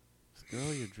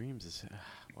 Girl, your dreams is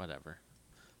whatever.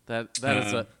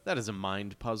 That is a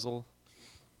mind puzzle.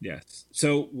 Yes.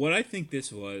 So what I think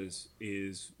this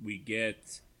is we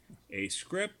get a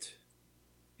script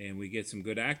and we get some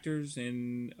good actors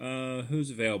and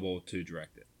who's available to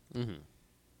direct it.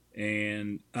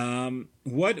 And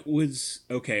what was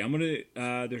okay? I'm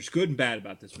gonna. There's good and bad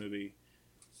about this movie.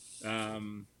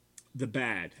 The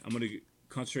bad. I'm gonna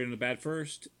concentrate on the bad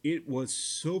first. It was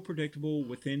so predictable.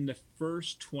 Within the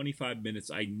first 25 minutes,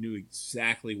 I knew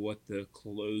exactly what the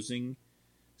closing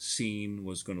scene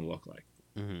was going to look like.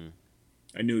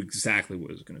 I knew exactly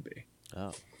what it was going to be.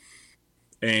 Oh.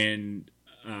 And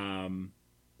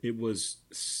it was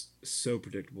so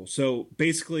predictable. So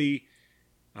basically,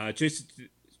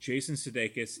 Jason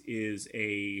Sudeikis is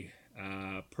a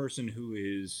person who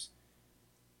is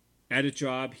at a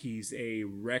job. He's a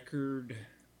record.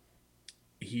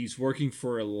 He's working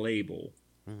for a label,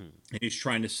 and he's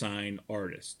trying to sign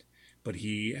artists, but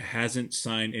he hasn't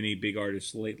signed any big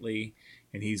artists lately,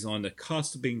 and he's on the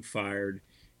cusp of being fired.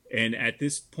 And at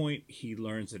this point, he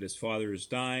learns that his father is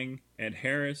dying. Ed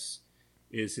Harris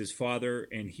is his father,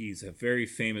 and he's a very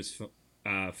famous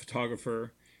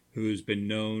photographer who's been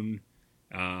known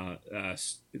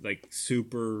like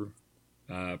super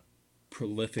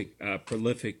prolific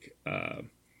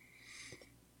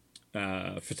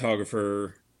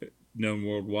photographer known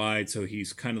worldwide. So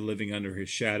he's kind of living under his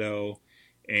shadow,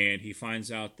 and he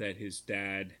finds out that his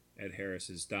dad, Ed Harris,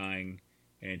 is dying,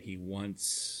 and he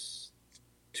wants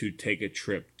to take a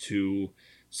trip to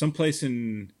someplace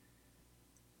in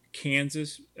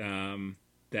Kansas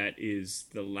that is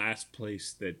the last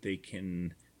place that they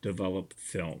can develop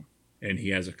film. And he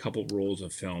has a couple rolls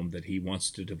of film that he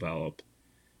wants to develop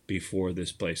before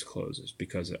this place closes,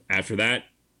 because after that,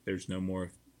 there's no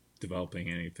more developing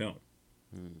any film.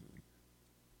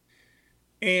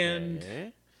 And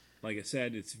like I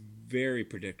said, it's very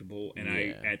predictable. And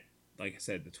like I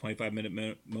said, the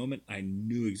 25-minute moment, I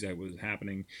knew exactly what was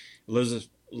happening.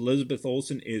 Elizabeth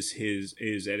Olsen is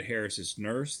Ed Harris's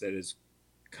nurse that is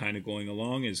kind of going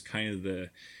along, is kind of the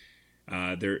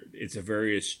it's a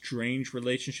very strange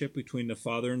relationship between the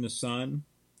father and the son.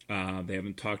 They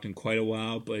haven't talked in quite a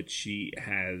while, but she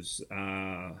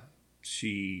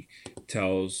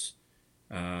tells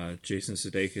Jason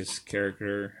Sudeikis'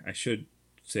 character, I should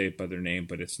say it by their name,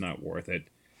 but it's not worth it.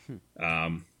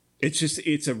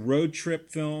 It's a road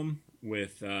trip film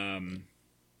with and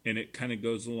it kind of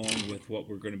goes along with what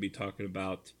we're going to be talking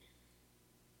about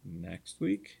next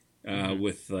week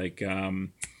with like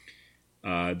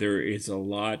there is a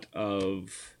lot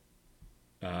of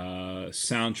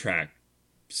soundtrack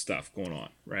stuff going on,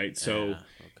 right? So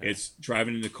it's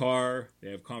driving in the car,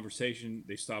 they have conversation,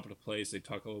 they stop at a place, they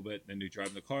talk a little bit, then they drive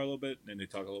in the car a little bit, and then they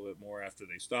talk a little bit more after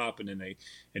they stop, and then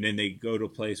they go to a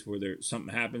place where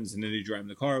something happens, and then they drive in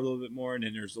the car a little bit more, and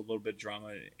then there's a little bit of drama.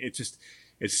 It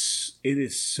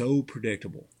is so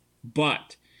predictable.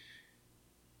 But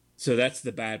so that's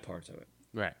the bad parts of it.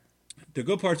 Right. The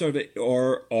good parts of it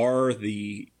are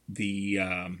the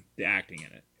acting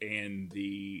in it and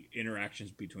the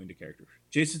interactions between the characters.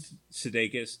 Jason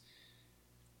Sudeikis,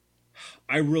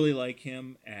 I really like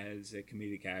him as a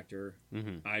comedic actor.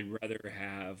 I'd rather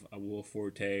have a Will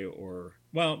Forte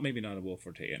maybe not a Will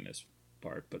Forte in this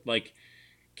part, but like,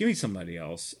 give me somebody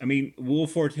else. I mean, Will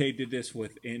Forte did this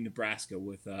in Nebraska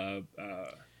with Bruce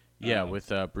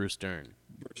Dern.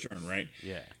 Bruce Dern, right?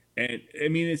 Yeah. And I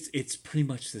mean, it's pretty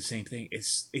much the same thing. It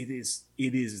is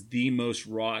the most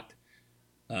wrought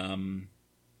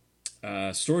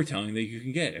storytelling that you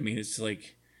can get. I mean, it's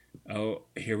like, oh,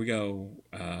 here we go.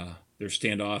 They're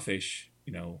standoffish.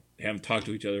 You know, they haven't talked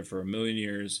to each other for a million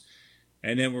years,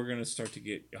 and then we're gonna start to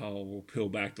we'll peel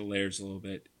back the layers a little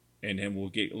bit, and then we'll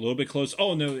get a little bit close.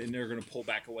 Oh no, and they're gonna pull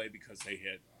back away because they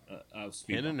hit a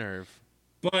speed hit a bump. nerve.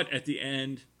 But at the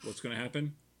end, what's gonna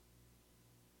happen?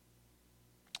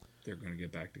 They're going to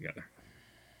get back together,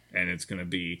 and it's going to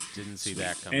be didn't see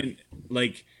that coming.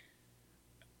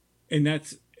 And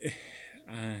that's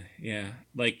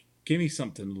like, give me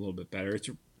something a little bit better.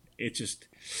 It's just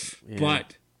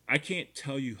but I can't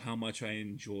tell you how much I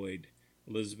enjoyed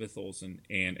Elizabeth Olsen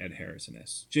and Ed Harris in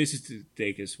this. Jason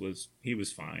Sudeikis was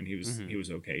fine. He was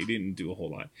okay. He didn't do a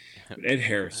whole lot. But Ed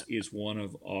Harris is one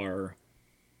of our,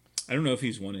 I don't know if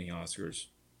he's won any Oscars,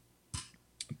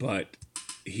 but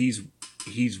he's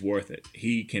worth it.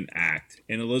 He can act.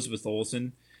 And Elizabeth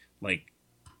Olsen,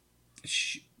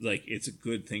 it's a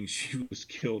good thing she was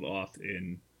killed off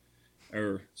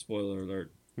spoiler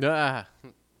alert. Yeah.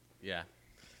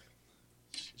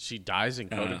 She dies in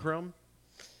Kodachrome?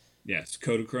 Yes,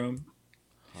 Kodachrome.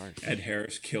 Harsh. Ed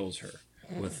Harris kills her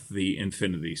with the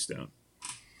Infinity Stone.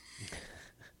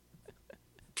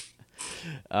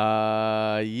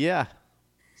 Yeah.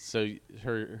 So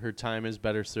her time is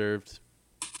better served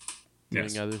doing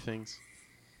Yes. other things.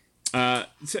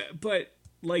 But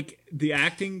like the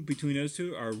acting between those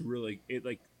two are really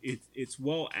it's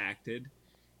well acted.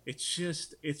 It's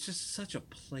just such a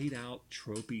played out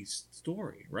tropey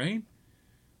story, right?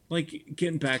 Like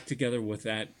getting back together with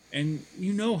that, and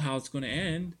you know how it's going to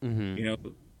end. Mm-hmm. You know,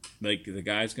 like the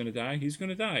guy's going to die, he's going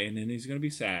to die, and then he's going to be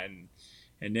sad,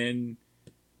 and then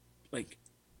like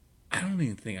I don't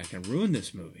even think I can ruin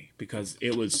this movie because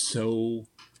it was so.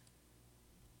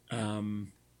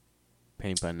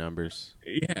 Paint by numbers.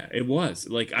 Yeah, it was.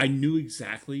 Like I knew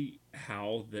exactly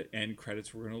how the end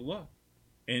credits were going to look,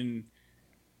 and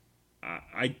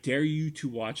I dare you to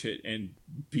watch it and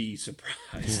be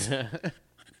surprised.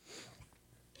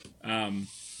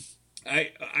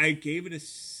 I gave it a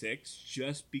 6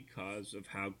 just because of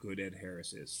how good Ed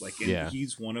Harris is. Like, and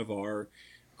he's one of our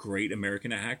great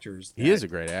American actors. He is a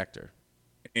great actor,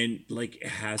 and like it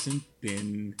hasn't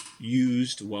been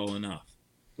used well enough.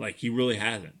 Like he really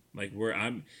hasn't. Like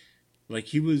I'm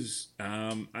he was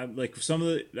I'm like some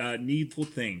of the Needful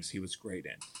Things he was great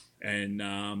in,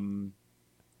 and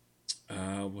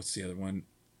what's the other one?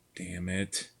 Damn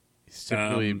it! He's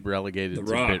typically relegated to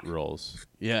Rock. bit roles.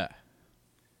 Yeah,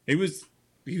 he was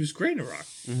great in The Rock.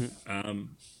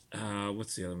 Mm-hmm.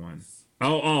 What's the other one?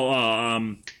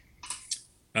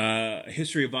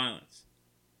 History of Violence.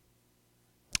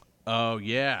 Oh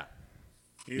yeah,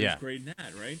 He was great in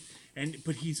that, right?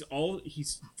 But he's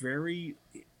very.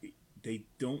 They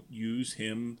don't use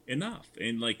him enough,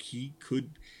 and like he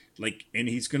could, like, and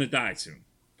he's gonna die soon,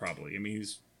 probably. I mean,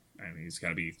 he's got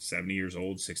to be 70 years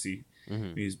old, 60.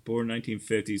 Mm-hmm. He's born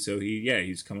 1950, so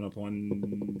he's coming up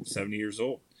on 70 years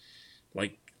old.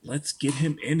 Like, let's get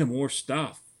him into more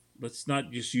stuff. Let's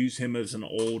not just use him as an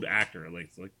old actor.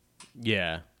 Like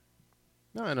yeah.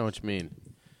 No, I know what you mean.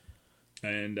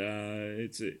 And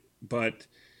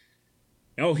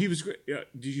he was great.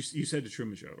 You said the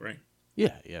Truman Show, right?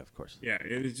 Yeah, of course. Yeah,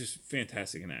 it was just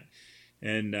fantastic in that.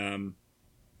 And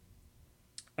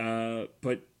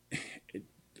but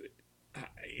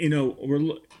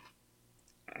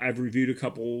I've reviewed a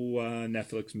couple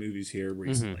Netflix movies here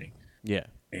recently. Mm-hmm. Yeah,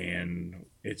 and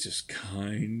it's just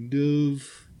kind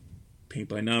of paint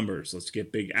by numbers. Let's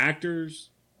get big actors.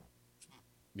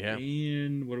 Yeah.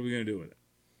 And what are we going to do with it?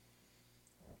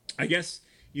 I guess,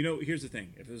 here's the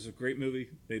thing. If it was a great movie,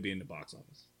 they'd be in the box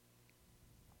office.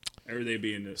 Or they'd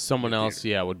be in the someone else,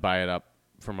 theater. would buy it up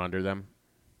from under them.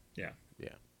 Yeah.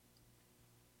 Yeah.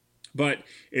 But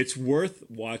it's worth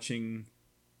watching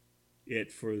it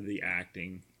for the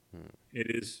acting.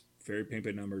 It is very paint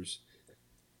by numbers.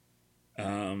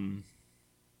 Yeah.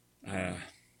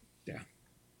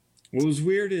 What was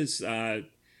weird is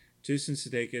Jason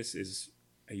Sudeikis is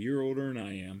a year older than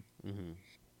I am. Mm-hmm.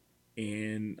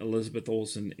 And Elizabeth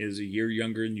Olsen is a year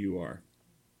younger than you are.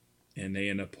 And they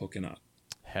end up hooking up.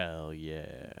 Hell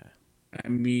yeah. I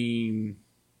mean...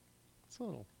 It's a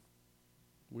little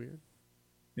weird.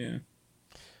 Yeah.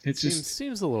 It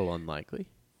seems a little unlikely.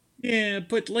 Yeah,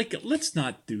 but let's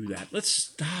not do that. Let's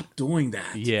stop doing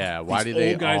that. Yeah, why do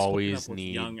they always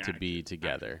need to be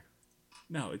together?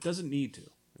 No, it doesn't need to.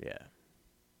 Yeah.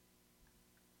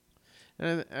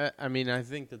 And I mean, I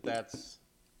think that's,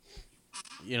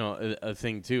 a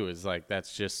thing too, is like,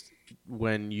 that's just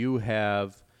when you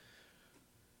have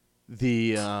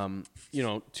the,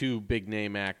 two big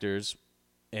name actors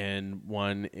and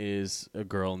one is a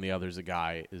girl and the other's a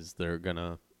guy, is they're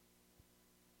gonna,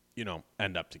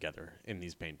 end up together in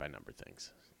these paint by number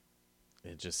things.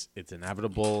 It's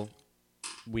inevitable.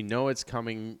 We know it's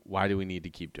coming. Why do we need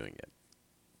to keep doing it?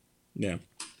 Yeah.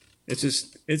 It's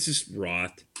just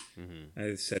rot. Mm-hmm.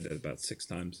 I said that about 6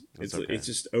 times. Okay. It's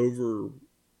just over.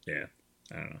 Yeah.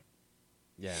 I don't know.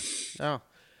 Yeah. Oh.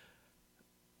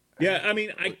 Yeah. I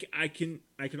mean, I can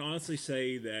honestly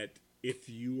say that if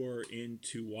you are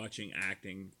into watching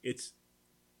acting, it's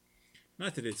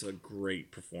not that it's a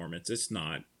great performance. It's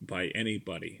not by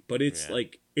anybody, but it's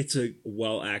like, it's a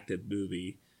well acted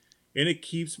movie, and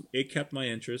it kept my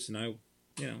interest, and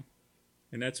and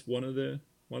that's one of the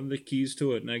keys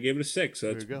to it. And I gave it a 6. So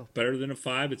it's better than a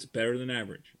 5. It's better than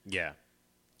average. Yeah.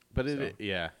 But it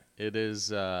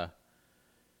is, I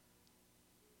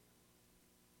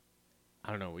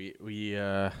don't know. We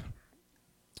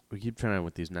keep trying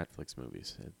with these Netflix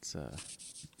movies. It's,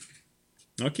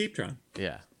 I'll keep trying.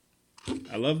 Yeah.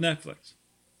 I love Netflix.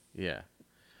 Yeah.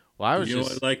 Well, I was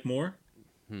what I like more?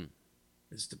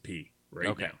 Is to pee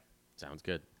now. Sounds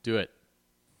good. Do it.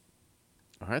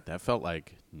 All right, that felt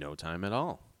like no time at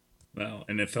all. Well,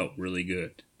 and it felt really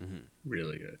good.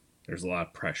 Really good. There's a lot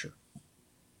of pressure,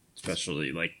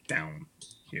 especially like down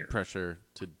here. Pressure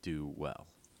to do well.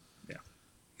 Yeah.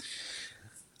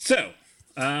 So,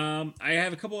 I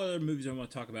have a couple other movies I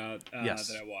want to talk about Yes.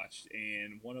 that I watched,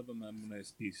 and one of them I'm going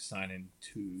to be assigning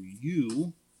to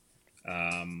you,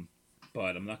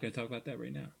 but I'm not going to talk about that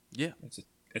right now. Yeah.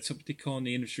 That's what they call in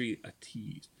the industry a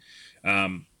tease.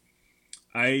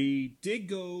 I did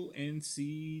go and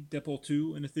see Deadpool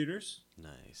 2 in the theaters.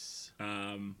 Nice.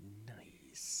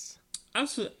 Nice. I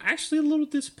was actually a little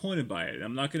disappointed by it.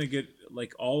 I'm not going to get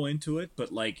like all into it,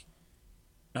 but like,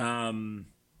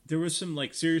 there was some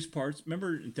like serious parts.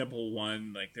 Remember in Deadpool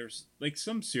 1, like there's like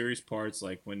some serious parts,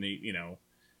 like when they,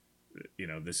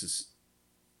 this is,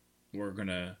 we're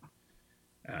gonna,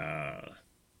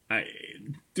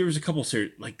 there was a couple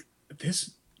serious, like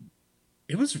this,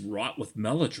 it was wrought with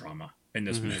melodrama in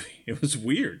this movie. It was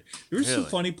weird. There were some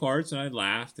funny parts, and I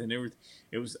laughed, and it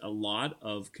was a lot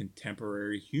of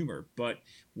contemporary humor. But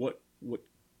what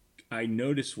I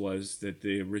noticed was that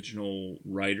the original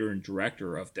writer and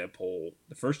director of Deadpool,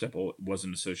 the first Deadpool,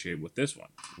 wasn't associated with this one.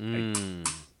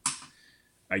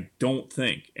 I don't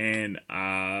think, and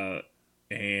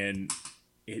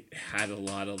it had a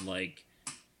lot of like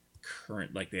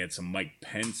current, like they had some Mike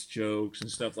Pence jokes and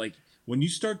stuff. Like when you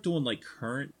start doing like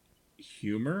current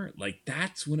humor, like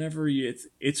that's whenever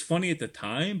it's funny at the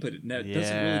time, but it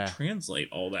doesn't really translate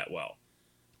all that well.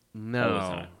 No. All the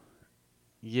time.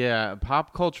 Yeah,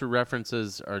 pop culture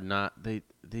references are not, they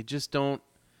just don't.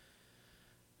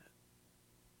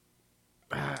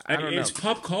 I don't know. It's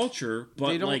pop culture, but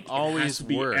They don't like always it has to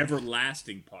be work.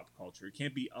 everlasting pop culture. It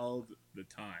can't be all the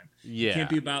time. Yeah. It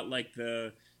can't be about like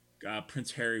the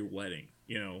Prince Harry wedding,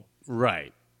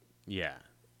 Right. Yeah.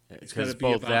 It's got to Because be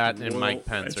both about that the and royal, Mike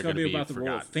Pence are going to be about the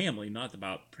royal forgotten. family, not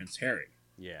about Prince Harry.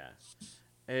 Yeah.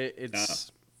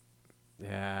 It's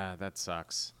yeah, that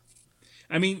sucks.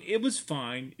 I mean, it was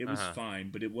fine. It was fine,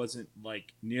 but it wasn't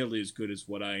like nearly as good as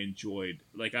what I enjoyed.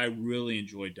 Like I really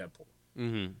enjoyed Deadpool.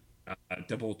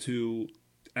 Deadpool 2.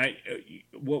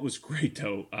 What was great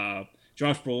though,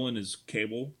 Josh Brolin is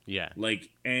Cable. Yeah. Like,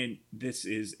 and this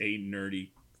is a nerdy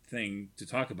thing to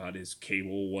talk about. Is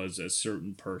Cable was a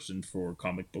certain person for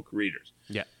comic book readers.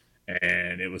 Yeah.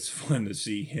 And it was fun to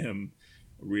see him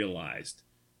realized.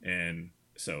 And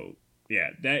so,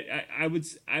 yeah, that I would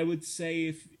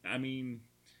say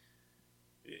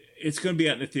it's going to be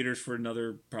out in the theaters for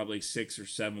another probably 6 or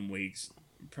 7 weeks,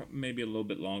 maybe a little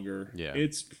bit longer. Yeah.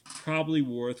 It's probably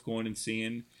worth going and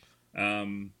seeing, but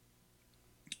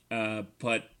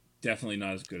definitely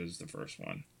not as good as the first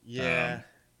one. Yeah.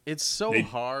 It's so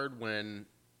hard when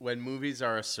movies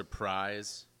are a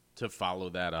surprise to follow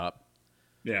that up.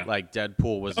 Yeah. Like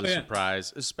Deadpool was a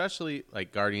surprise, especially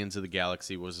like Guardians of the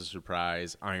Galaxy was a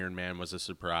surprise. Iron Man was a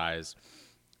surprise.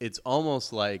 It's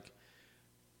almost like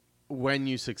when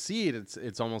you succeed,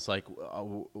 it's almost like,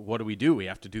 what do we do? We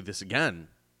have to do this again.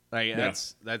 Like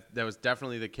that was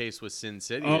definitely the case with Sin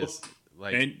City.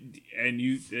 Like and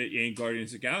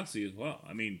Guardians of the Galaxy as well.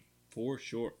 I mean, for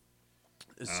sure.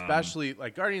 Especially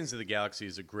like Guardians of the Galaxy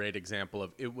is a great example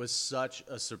of it was such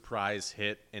a surprise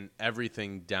hit, and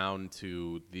everything down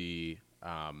to the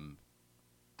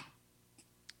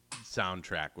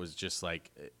soundtrack was just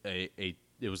like it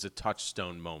was a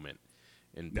touchstone moment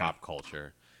in pop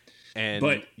culture.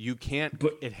 And you can't.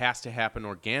 It has to happen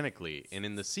organically, and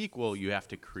in the sequel, you have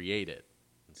to create it.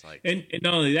 It's like, and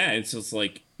not only that, it's just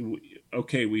like,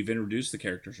 okay, we've introduced the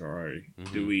characters already.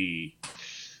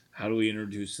 How do we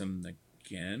introduce them again?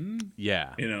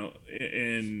 Yeah, and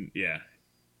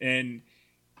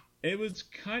it was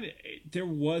kind of, there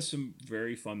was some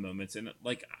very fun moments, and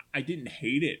like I didn't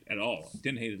hate it at all.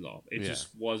 It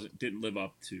just didn't live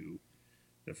up to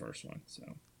the first one. So.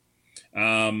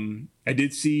 I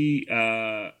did see.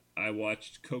 I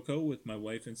watched Coco with my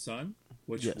wife and son,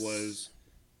 which was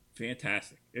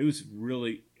fantastic. It was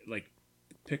really like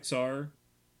Pixar.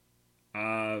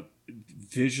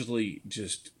 Visually,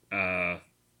 just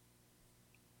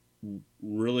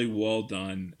really well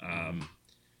done.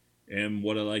 And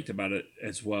what I liked about it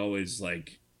as well is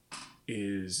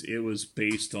it was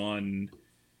based on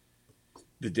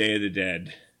the Day of the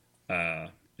Dead,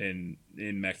 in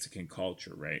Mexican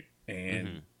culture, right?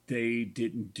 And they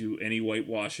didn't do any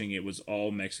whitewashing. It was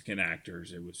all Mexican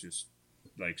actors. It was just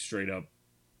like straight up,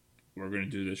 we're going to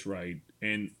do this right.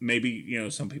 And maybe,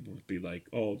 some people would be like,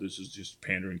 oh, this is just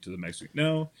pandering to the Mexican.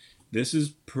 No, this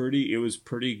is it was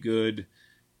pretty good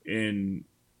in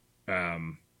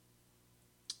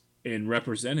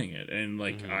representing it. And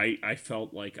like, I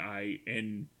felt like I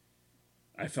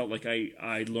I felt like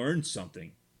I learned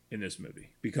something in this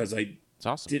movie because I It's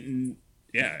awesome. didn't.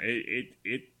 Yeah,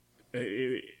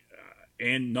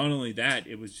 and not only that,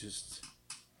 it was just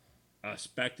a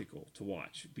spectacle to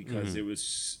watch because it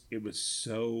was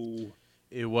so.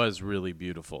 It was really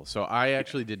beautiful. So I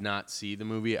actually did not see the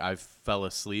movie. I fell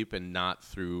asleep, and not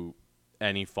through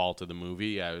any fault of the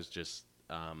movie. I was just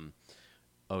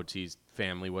OT's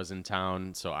family was in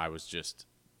town, so I was just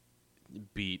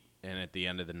beat. And at the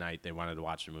end of the night, they wanted to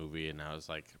watch a movie, and I was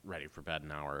like ready for bed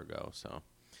an hour ago. So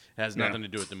it has nothing to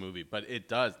do with the movie, but it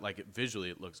does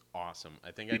visually. It looks awesome. I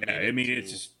think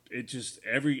It's just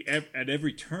at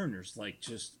every turn there's like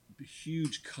just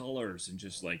huge colors and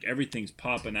just like everything's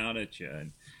popping out at you,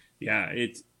 and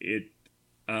it's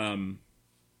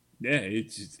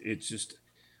just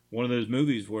one of those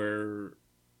movies where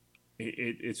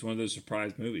it's one of those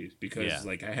surprise movies because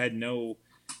like I had no,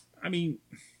 I mean.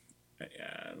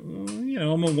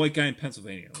 I'm a white guy in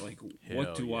Pennsylvania. Like,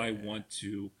 what do I want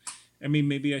to? I mean,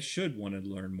 maybe I should want to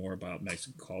learn more about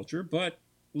Mexican culture, but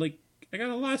like, I got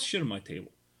a lot of shit on my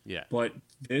table. Yeah. But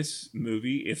this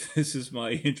movie, if this is my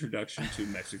introduction to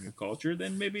Mexican culture,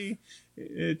 then maybe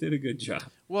it did a good job.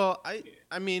 Well,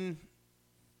 I mean,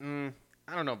 I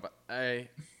don't know, but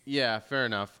fair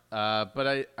enough.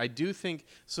 But I do think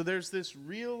so. There's this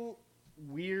real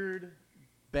weird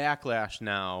backlash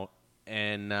now.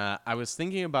 And I was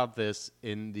thinking about this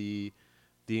in the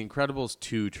Incredibles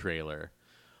 2 trailer.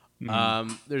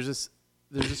 There's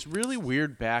this really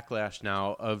weird backlash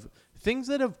now of things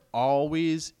that have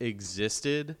always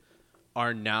existed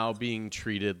are now being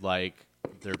treated like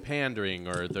they're pandering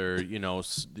or they're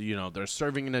they're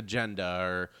serving an agenda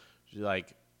or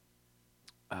like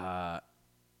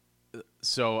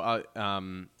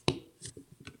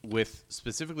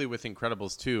specifically with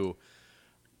Incredibles 2.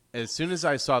 As soon as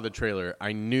I saw the trailer,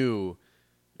 I knew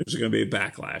there's going to be a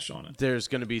backlash on it. There's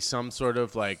going to be some sort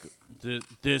of like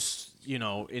this,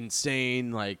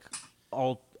 insane like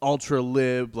ultra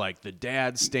lib, like the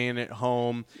dad staying at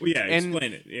home. Well, yeah,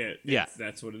 explain it. Yeah,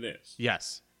 that's what it is.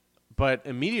 Yes, but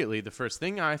immediately the first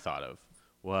thing I thought of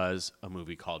was a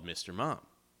movie called Mr. Mom,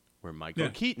 where Michael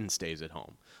Keaton stays at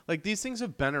home. Like these things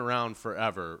have been around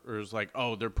forever. Or it's like,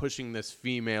 oh, they're pushing this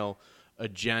female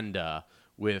agenda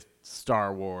with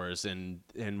Star Wars and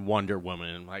Wonder Woman,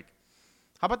 and like,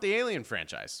 how about the Alien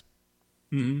franchise?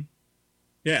 Mm-hmm.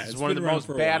 Yeah, it's one of the most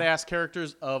badass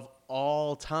characters of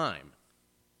all time.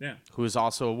 Yeah, who is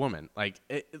also a woman. Like,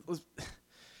 it was.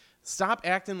 Stop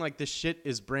acting like this shit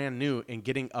is brand new and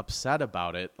getting upset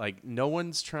about it. Like, no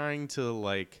one's trying to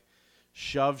like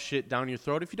shove shit down your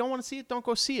throat. If you don't want to see it, don't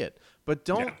go see it. But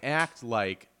don't act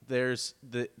like there's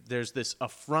this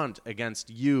affront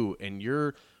against you and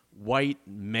your white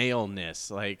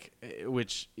maleness, like,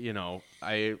 which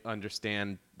I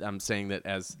understand. I'm saying that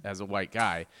as a white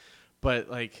guy, but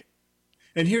like,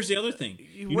 and here's the other thing: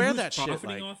 you wear that shit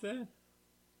profiting off that.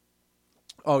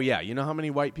 Oh yeah, you know how many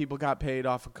white people got paid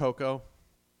off of Coco?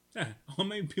 Yeah, how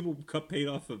many people got paid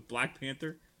off of Black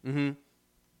Panther? Mm-hmm.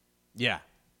 Yeah.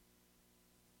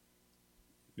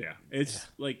 Yeah, it's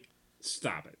like,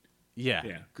 stop it. Yeah.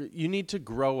 You need to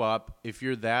grow up. If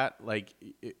you're that, like,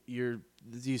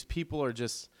 these people are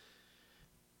just,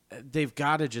 they've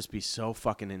got to just be so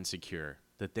fucking insecure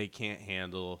that they can't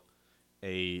handle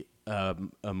a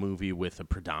movie with a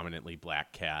predominantly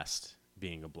black cast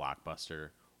being a blockbuster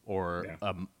or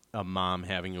a mom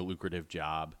having a lucrative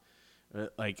job.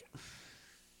 Like,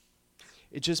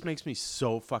 it just makes me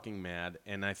so fucking mad,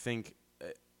 and I think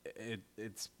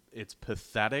it's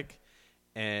pathetic,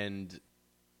 and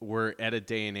we're at a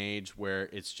day and age where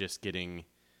it's just getting,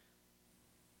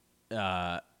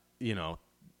 everyone's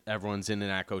in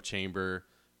an echo chamber,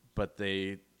 but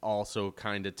they also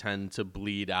kind of tend to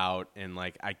bleed out. And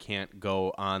like, I can't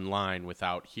go online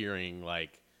without hearing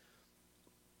like,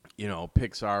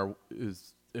 Pixar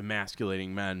is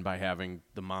emasculating men by having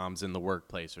the moms in the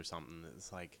workplace or something.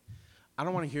 It's like, I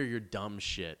don't want to hear your dumb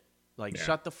shit. Like,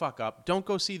 shut the fuck up. Don't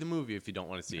go see the movie if you don't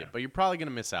want to see it, but you're probably going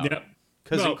to miss out. Yeah.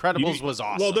 Because Incredibles was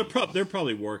awesome. Well, they're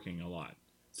probably working a lot,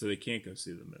 so they can't go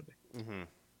see the movie. Mm-hmm.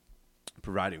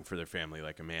 Providing for their family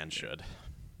like a man should.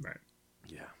 Right.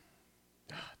 Yeah.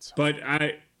 But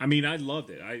I mean, I loved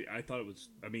it. I thought it was.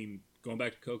 I mean, going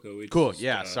back to Coco, it's cool. Just,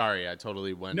 yeah. Sorry, I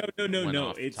totally went. No.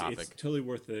 Off It's totally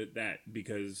worth that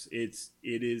because it's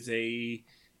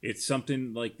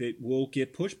something like that will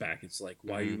get pushback. It's like,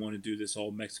 why you want to do this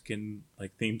all Mexican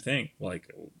like themed thing?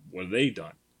 Like, what have they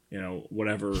done?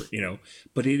 Whatever,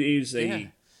 but it is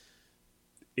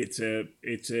it's a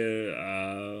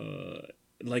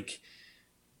like,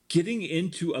 getting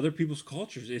into other people's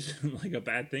cultures isn't like a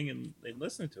bad thing, and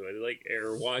listening to it, like,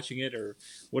 or watching it or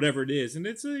whatever it is. And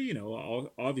it's a,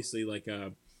 obviously like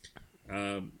a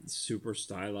super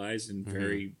stylized and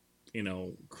very,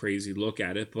 crazy look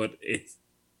at it, but it's,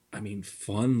 I mean,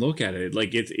 fun look at it.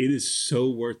 Like, it is so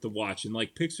worth the watch. And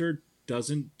like, Pixar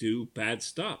doesn't do bad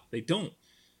stuff. They don't.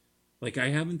 Like, I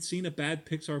haven't seen a bad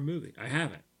Pixar movie. I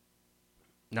haven't.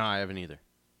 No, I haven't either.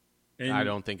 And, I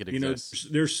don't think it exists.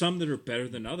 There's some that are better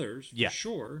than others, Yeah. for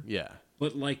sure. Yeah.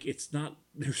 But like, it's not.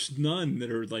 There's none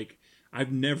that are like,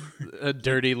 I've never. A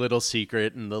dirty little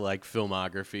secret in the like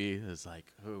filmography is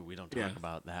like, oh, we don't talk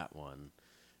about that one.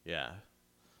 Yeah.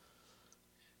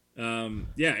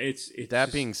 Yeah. It's That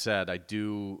just, being said,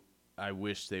 I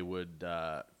wish they would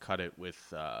cut it with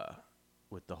the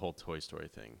whole Toy Story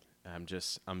thing.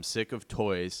 I'm sick of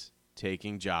toys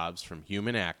taking jobs from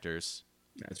human actors.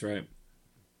 That's right.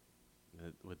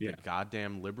 With the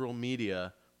goddamn liberal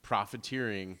media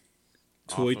profiteering.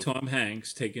 Toy Tom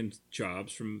Hanks taking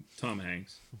jobs from Tom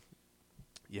Hanks.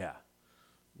 Yeah.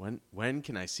 When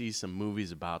can I see some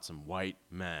movies about some white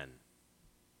men?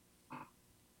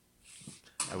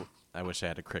 I wish I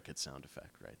had a cricket sound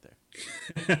effect right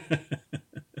there.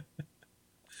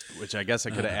 Which I guess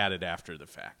I could have added after the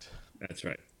fact. That's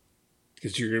right.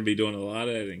 Because you're going to be doing a lot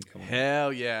of editing.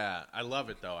 Hell yeah. I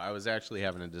love it, though. I was actually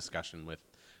having a discussion with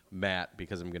Matt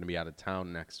because I'm going to be out of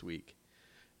town next week.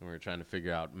 And we were trying to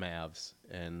figure out Mavs.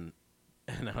 And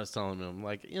I was telling him, I'm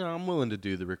like, I'm willing to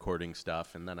do the recording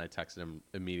stuff. And then I texted him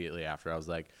immediately after. I was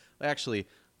like, actually,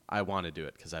 I want to do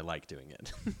it because I like doing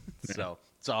it. So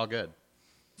it's all good.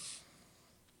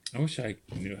 I wish I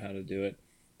knew how to do it.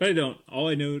 But I don't. All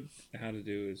I know how to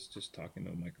do is just talking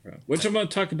to a microphone. Which I'm going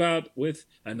to talk about with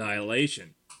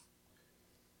Annihilation.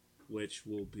 Which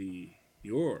will be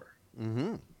your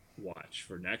watch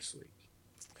for next week.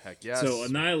 Heck yes. So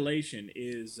Annihilation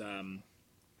is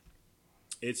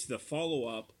it's the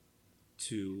follow-up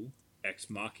to Ex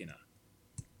Machina.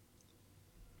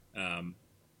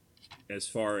 As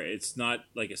far, it's not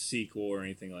like a sequel or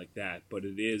anything like that, but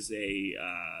it is the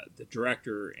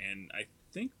director and I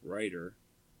think writer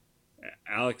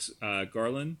Alex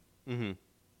Garland,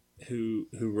 who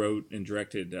wrote and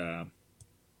directed, and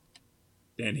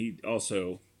he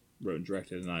also wrote and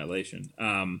directed Annihilation.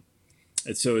 And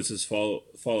so it's his follow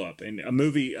up, and a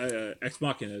movie, Ex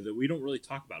Machina, that we don't really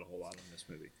talk about a whole lot in this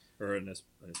movie or in this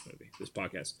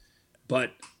podcast,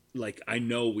 but like, I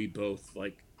know we both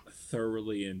like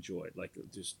thoroughly enjoyed, like,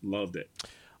 just loved it.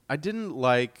 I didn't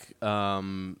like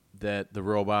that the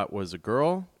robot was a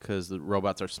girl because the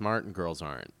robots are smart and girls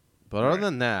aren't. But other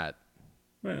than that,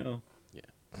 well, yeah.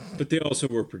 But they also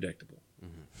were predictable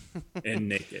and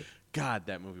naked. God,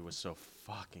 that movie was so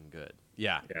fucking good.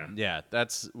 Yeah.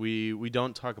 That's we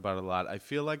don't talk about it a lot. I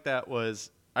feel like that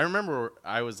was. I remember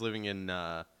I was living in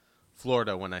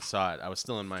Florida when I saw it. I was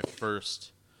still in my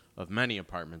first of many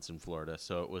apartments in Florida,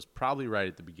 so it was probably right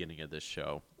at the beginning of this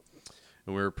show,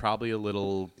 and we were probably a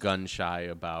little gun shy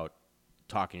about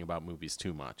talking about movies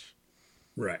too much.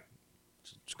 Right.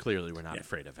 Which clearly we're not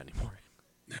afraid of anymore.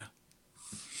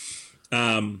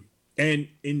 And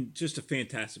in just a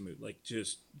fantastic movie, like,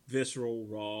 just visceral,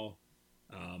 raw,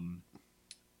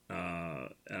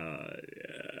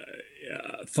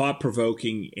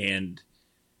 thought-provoking, and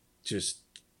just,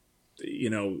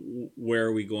 where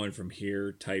are we going from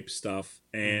here type stuff.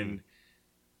 And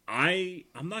I'm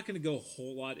not going to go a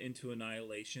whole lot into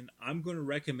Annihilation. I'm going to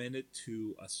recommend it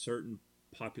to a certain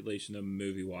population of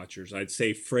movie watchers. I'd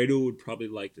say Fredo would probably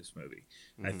like this movie.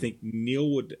 I think Neil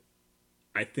would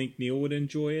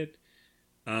enjoy it.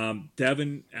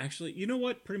 Devin, actually, you know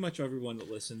what? Pretty much everyone that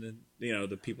listened, and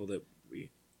the people that we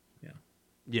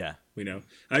know.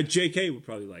 JK would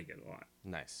probably like it a lot.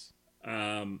 Nice.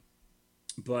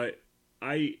 But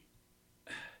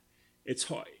it's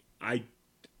hard. My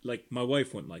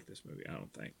wife wouldn't like this movie, I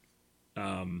don't think.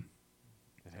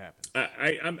 It happens.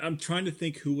 I'm trying to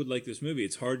think who would like this movie.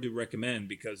 It's hard to recommend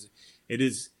because it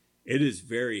is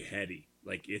very heady.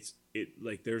 Like,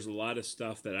 there's a lot of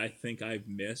stuff that I think I've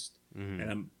missed,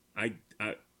 and I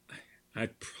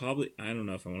don't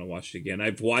know if I want to watch it again.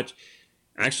 I've watched,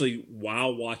 actually,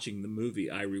 while watching the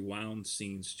movie, I rewound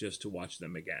scenes just to watch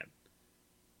them again.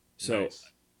 So nice.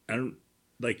 I don't.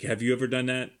 Like, have you ever done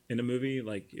that in a movie,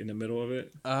 like in the middle of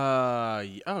it? Oh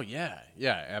yeah,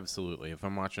 absolutely. If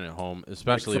I'm watching at home,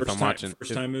 especially like if I'm watching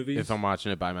first time movies, if I'm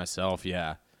watching it by myself,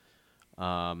 yeah.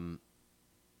 And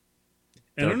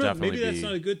I don't know, maybe that's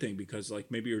not a good thing because, like,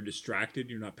 maybe you're distracted,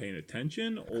 you're not paying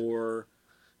attention, or.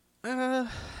 I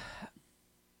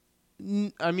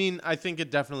mean, I think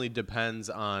it definitely depends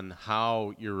on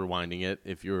how you're rewinding it.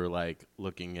 If you're like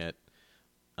looking at,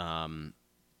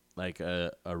 like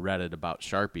a Reddit about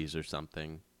Sharpies or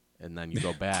something, and then you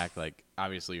go back, like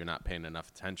obviously you're not paying enough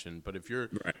attention. But if you're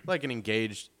like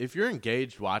if you're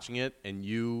engaged watching it and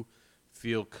you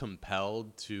feel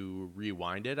compelled to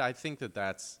rewind it, I think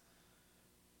that's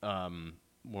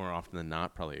more often than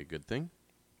not probably a good thing.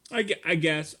 I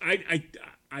guess I'm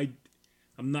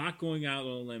not going out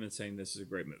on a limb and saying this is a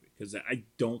great movie because I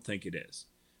don't think it is,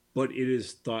 but it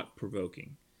is thought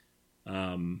provoking.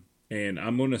 And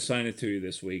I'm going to assign it to you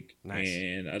this week. Nice.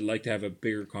 And I'd like to have a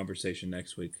bigger conversation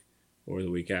next week or the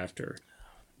week after.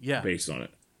 Yeah. Based on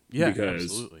it. Yeah, because,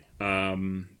 absolutely.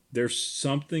 There's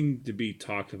something to be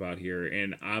talked about here,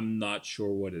 and I'm not sure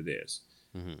what it is.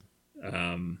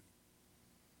 Mm-hmm.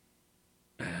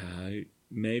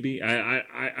 Maybe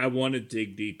I want to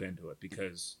dig deep into it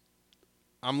because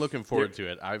I'm looking forward to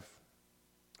it.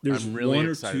 There's I'm really one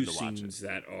or excited two to watch scenes it.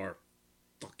 that are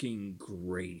fucking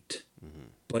great,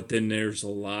 but then there's a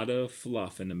lot of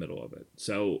fluff in the middle of it.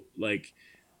 So, like,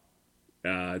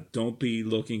 don't be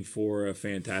looking for a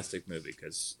fantastic movie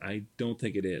because I don't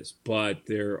think it is. But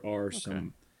there are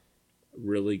some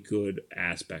really good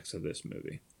aspects of this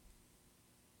movie.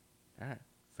 All right,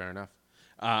 fair enough.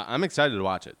 I'm excited to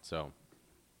watch it. So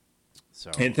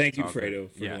and thank you, it's all Fredo,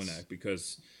 good. for doing that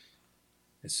because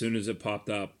as soon as it popped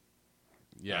up,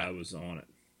 I was on it.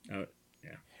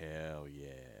 Yeah. Hell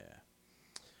yeah.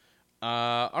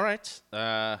 All right.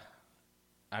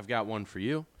 I've got one for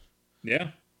you.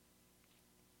 Yeah.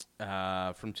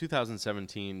 From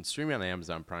 2017, streaming on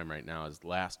Amazon Prime right now is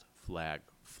Last Flag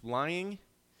Flying.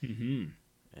 Mm-hmm.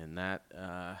 And that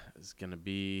is going to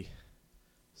be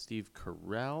Steve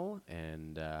Carell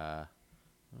and, let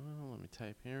me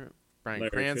type here. Bryan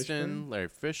Cranston, Larry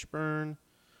Fishburne.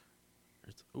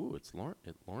 It's Lawrence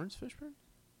Fishburne?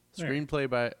 Screenplay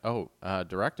by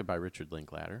directed by Richard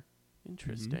Linklater.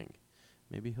 Interesting.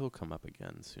 Mm-hmm. Maybe he'll come up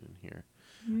again soon here.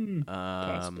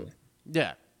 Possibly.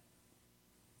 Yeah.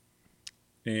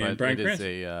 And Bryan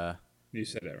Cranston. You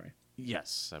said that right.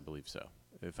 Yes, I believe so.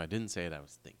 If I didn't say it, I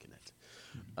was thinking it.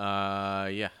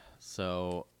 Yeah.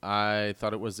 So I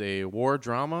thought it was a war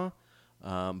drama,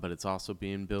 but it's also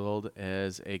being billed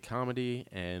as a comedy,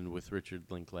 and with Richard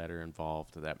Linklater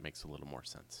involved, that makes a little more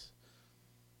sense.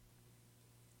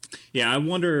 Yeah, I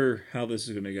wonder how this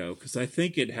is going to go because I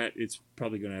think it's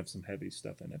probably going to have some heavy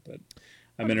stuff in it, but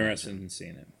I'm interested in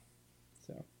seeing it.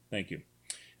 So, thank you.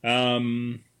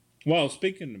 Well,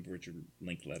 speaking of Richard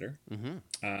Linklater,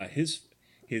 his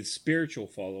spiritual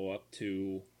follow-up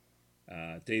to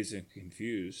Dazed and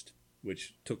Confused,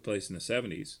 which took place in the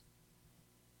 70s,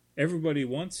 Everybody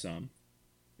Wants Some,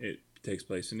 it takes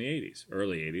place in the 80s,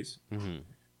 early 80s.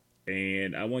 Mm-hmm.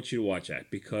 And I want you to watch that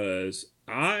because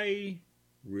I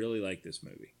really like this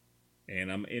movie.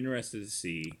 And I'm interested to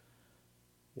see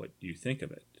what you think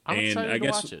of it. I'm excited to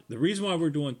watch it. The reason why we're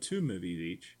doing 2 movies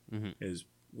each is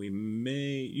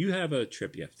you have a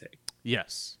trip you have to take.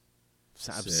 Yes.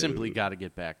 So I've simply got to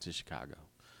get back to Chicago.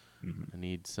 Mm-hmm. I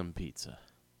need some pizza.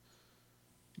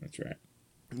 That's right.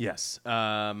 Yes.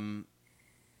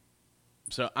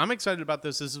 So I'm excited about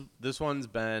this. This one's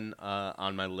been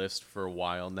on my list for a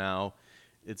while now.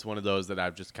 It's one of those that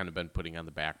I've just kind of been putting on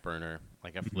the back burner.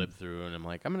 Like I flip through and I'm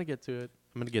like, I'm going to get to it.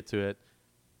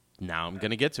 Now I'm going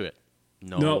to get to it.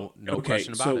 No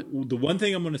question about it. So the one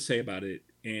thing I'm going to say about it,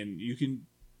 and you can,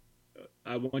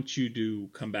 I want you to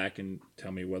come back and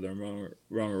tell me whether I'm wrong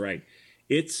or right.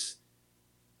 It's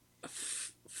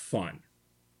fun.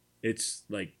 It's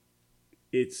like,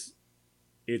 it's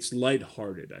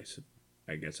lighthearted.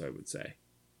 I guess I would say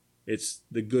it's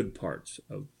the good parts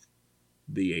of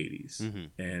the 80s.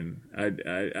 And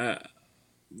I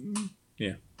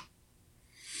yeah.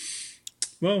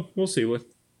 Well, we'll see what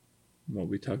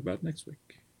we talk about next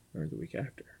week or the week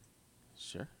after.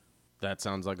 Sure. That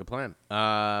sounds like a plan.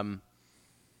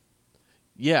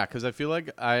 Yeah, because I feel like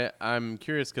I'm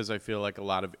curious because I feel like a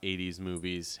lot of 80s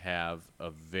movies have a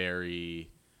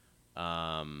very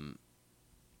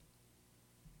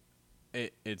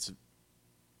it's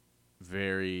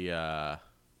very well,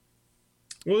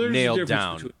 there's nailed a difference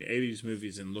down between 80s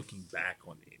movies and looking back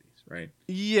on the 80s, right?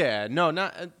 Yeah, no,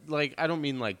 not like I don't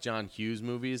mean like John Hughes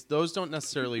movies. Those don't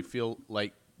necessarily feel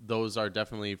like those are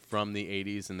definitely from the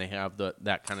 80s and they have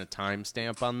that kind of time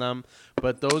stamp on them,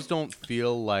 but those don't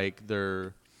feel like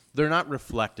they're not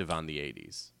reflective on the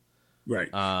 80s. Right.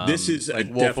 This is like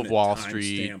a Wolf of Wall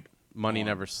Street, stamp Money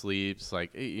Never Sleeps,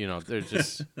 like they're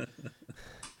just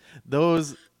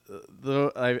those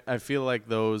I feel like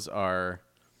those are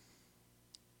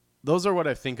what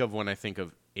I think of when I think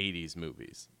of 80s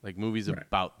movies, like movies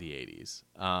about the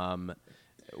 80s.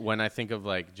 When I think of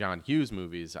like John Hughes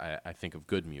movies, I think of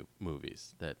good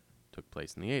movies that took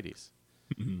place in the 80s.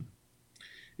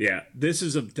 Yeah, this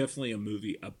is definitely a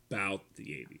movie about the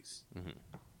 80s.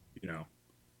 You know,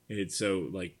 it's so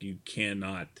like you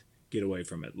cannot get away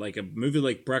from it. Like a movie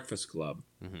like Breakfast Club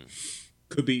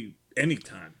could be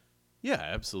anytime, Yeah,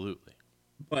 absolutely.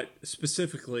 but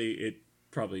specifically, it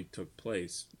probably took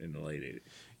place in the late 80s.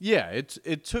 Yeah,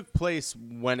 it took place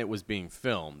when it was being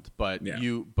filmed, but Yeah.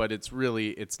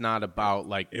 it's not about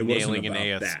like It wasn't nailing an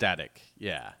about that. aesthetic.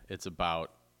 Yeah, it's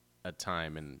about a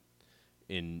time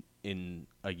in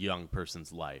a young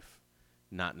person's life,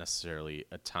 not necessarily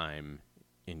a time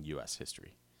in U.S.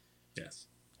 history. Yes.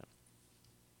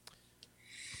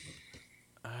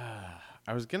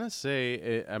 I was gonna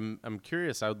say I'm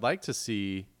curious. I would like to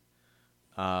see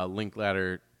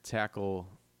Linklater tackle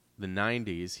the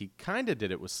 '90s. He kind of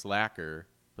did it with Slacker,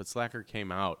 but Slacker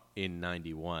came out in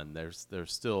 '91. There's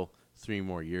still 3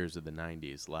 more years of the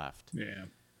 '90s left. Yeah.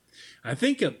 I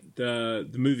think the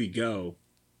movie Go,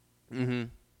 I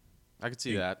could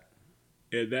see that.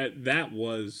 that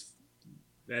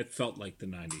felt like the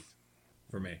 90s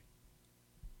for me.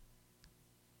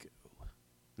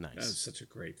 That was Nice. such a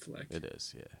great flick. It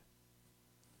is, yeah.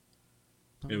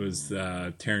 It was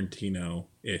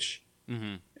Tarantino-ish.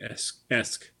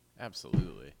 Esque.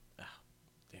 Absolutely. Oh,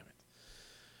 damn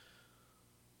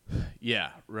it.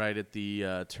 Yeah, right at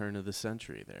the turn of the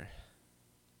century there.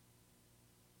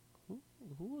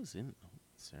 Who was in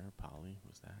Sarah Polly?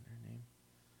 Was that her name?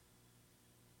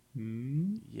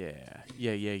 Yeah.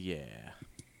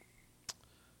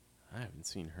 I haven't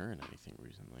seen her in anything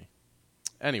recently.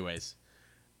 Anyways,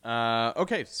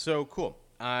 okay, so cool.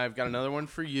 I've got another one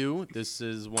for you. This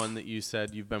is one that you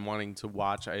said you've been wanting to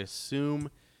watch. I assume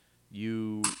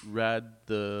you read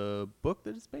the book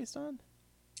that it's based on?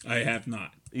 I have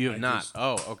not. You have not. Just,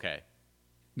 Oh, okay.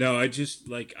 no, I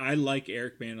like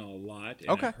Eric Bana a lot, and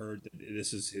Okay. I heard that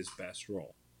this is his best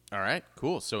role. All right,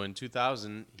 cool. So in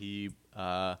 2000, he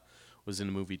was in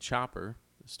the movie Chopper,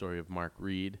 the story of Mark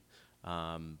Reed,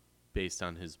 based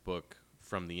on his book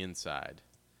From the Inside,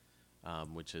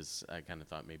 which is, I kind of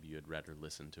thought maybe you had read or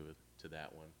listened to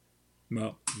that one.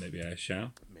 Well, maybe I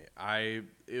shall. I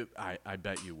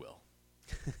bet you will.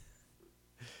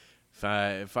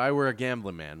 If I were a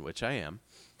gambling man, which I am,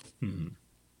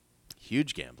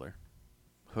 huge gambler,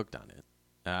 hooked on it.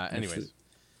 Anyways,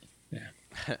 Yeah.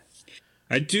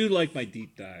 I do like my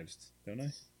deep dives, don't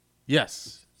I?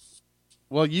 yes.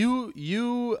 Well, you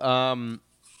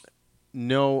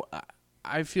know,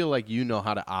 I feel like you know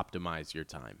how to optimize your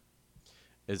time,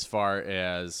 as far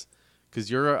as because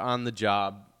you're on the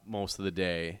job most of the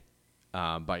day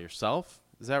by yourself.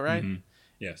 Is that right?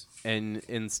 Yes. And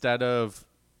instead of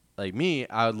like me,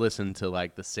 I would listen to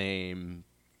like the same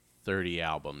 30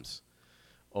 albums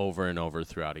over and over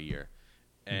throughout a year,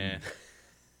 and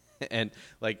and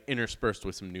like interspersed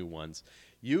with some new ones.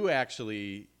 You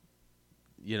actually,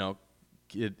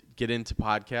 get into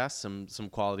podcasts, some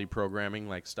quality programming,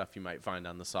 like stuff you might find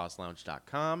on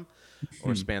thesaucelounge.com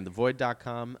or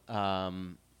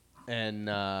spanthevoid.com, and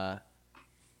a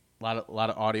lot of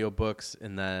audiobooks.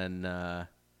 And then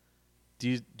do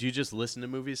you just listen to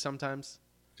movies sometimes?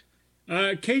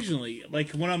 Occasionally, like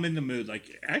when I'm in the mood,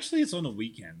 like actually it's on the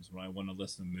weekends when I want to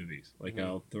listen to movies. Like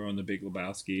I'll throw on The Big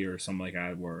Lebowski or something like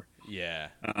that where Yeah.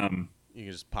 You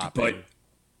can just pop but in.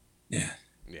 yeah.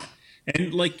 Yeah.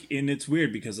 And it's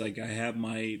weird because like I have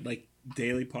my like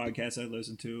daily podcast I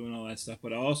listen to and all that stuff,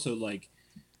 but I also like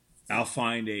I'll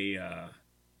find an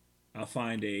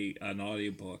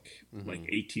audiobook, like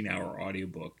 18-hour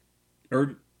audiobook.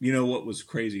 Or you know what was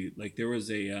crazy? Like there was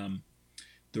a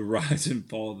The Rise and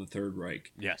Fall of the Third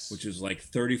Reich. Yes. Which is like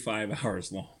 35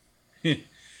 hours long.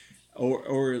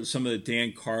 or some of the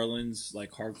Dan Carlin's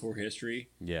like hardcore history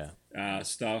Yeah.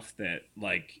 stuff that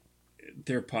like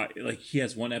like he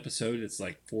has one episode it's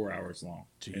like 4 hours long.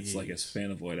 Jeez. It's like a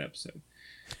Spanavoid episode.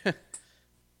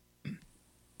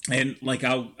 And like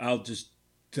I'll just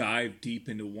dive deep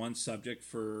into one subject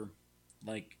for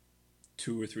like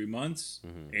 2 or 3 months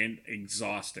and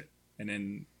exhaust it, and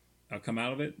then I'll come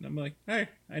out of it and I'm like, hey,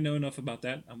 I know enough about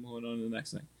that. I'm going on to the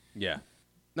next thing. Yeah.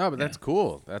 No, but that's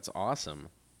cool. That's awesome.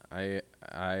 I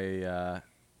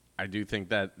do think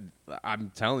that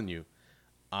I'm telling you,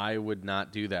 I would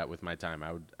not do that with my time.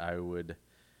 I would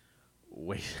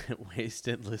waste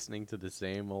it listening to the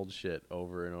same old shit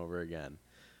over and over again.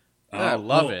 I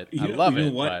love it. I love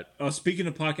it. What? But Speaking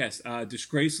of podcasts,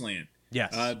 Disgraceland.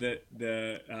 yes,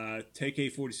 The Take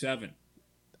A47.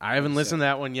 I haven't listened to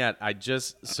that one yet. I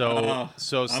just so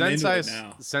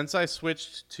since I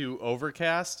switched to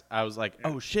Overcast, I was like,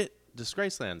 oh shit,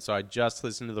 Disgraceland. So I just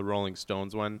listened to the Rolling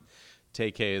Stones one.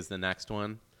 Take A is the next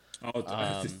one.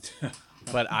 Oh,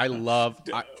 But I love.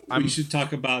 we should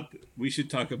talk about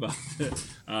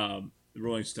the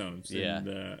Rolling Stones Yeah.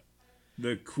 and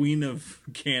the Queen of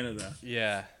Canada.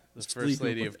 Yeah, the First Sleeping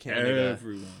Lady with of Canada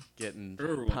everyone. getting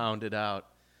Everyone. pounded out.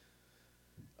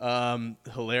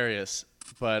 Hilarious,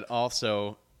 but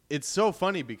also it's so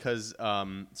funny because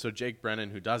so Jake Brennan,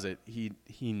 who does it, he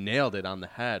nailed it on the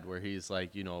head where he's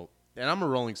like, you know, and I'm a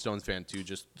Rolling Stones fan too,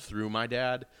 just through my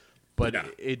dad, but Yeah.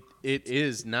 it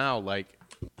is now like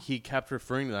he kept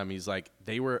referring to them. He's like,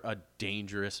 they were a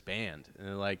dangerous band,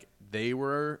 and like they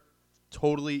were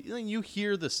totally. You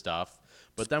hear the stuff.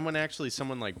 But then when actually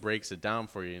someone like breaks it down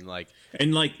for you and like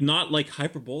not like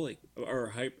hyperbolic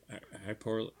or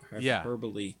Yeah.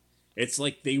 hyperbole. It's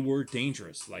like they were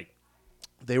dangerous. Like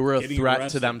they were a getting threat to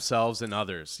arrested. themselves and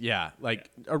others. Yeah, like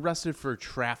arrested for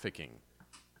trafficking.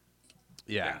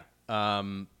 Yeah.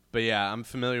 But yeah, I'm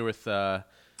familiar with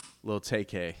Lil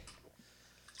TK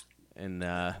and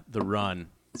The Run,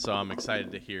 so I'm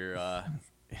excited to hear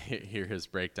hear his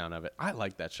breakdown of it. I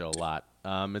like that show a lot.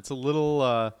 It's a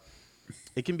little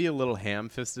it can be a little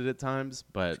ham-fisted at times,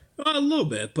 but a little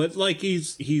bit, but like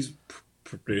he's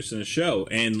producing a show,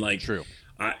 and like True.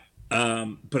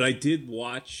 but I did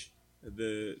watch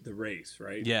the race,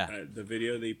 right? Yeah. The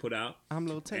video they put out. I'm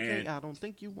Lil TK. And- I don't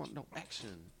think you want no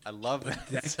action. I love that.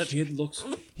 That kid looks.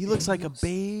 He looks like a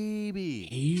baby.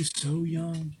 He's so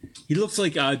young. He looks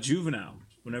like Juvenile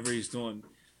whenever he's doing.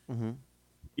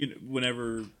 You know,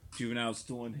 whenever Juvenile's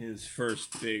doing his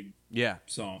first big Yeah.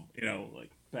 song, you know, like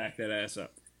back that ass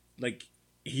up. Like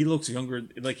he looks younger.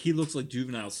 Like he looks like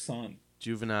Juvenile's son.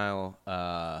 Juvenile,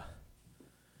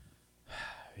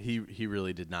 he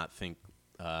really did not think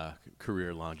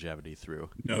career longevity through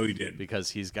No, he didn't.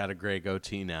 because he's got a gray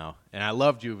goatee now, and I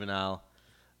love Juvenile,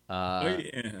 Oh,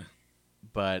 yeah,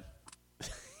 but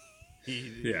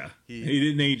yeah. He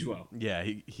didn't age well. yeah,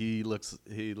 he looks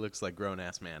like grown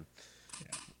ass man.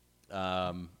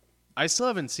 I still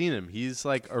haven't seen him. He's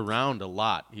like around a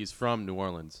lot. He's from New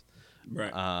Orleans,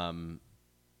 Right.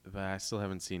 but I still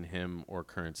haven't seen him or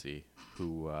Currency,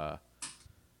 who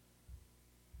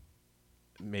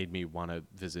made me want to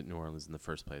visit New Orleans in the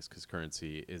first place. Because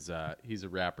Currency is he's a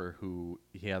rapper who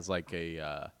he has like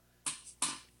a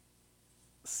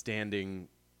standing,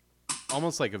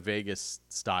 almost like a Vegas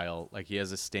style. Like he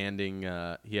has a standing.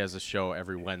 He has a show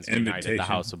every Wednesday night at the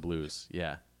Invitation. House of Blues.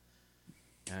 Yeah,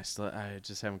 and I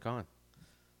just haven't gone.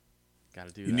 Got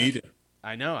to do you that. need it.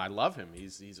 I know. I love him.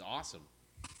 He's awesome.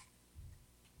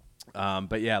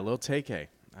 But yeah, Lil TK.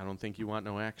 I don't think you want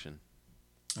no action.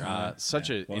 Such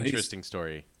yeah. an Well, he's- interesting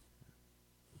story.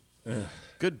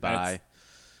 Goodbye.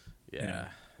 Yeah,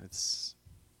 it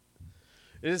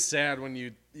is sad when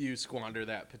you squander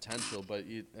that potential, but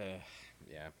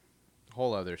yeah,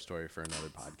 whole other story for another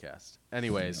podcast.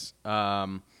 Anyways,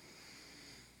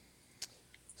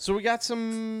 so we got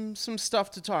some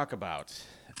stuff to talk about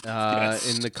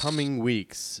Yes. in the coming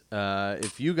weeks.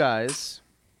 If you guys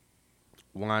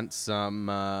want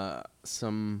some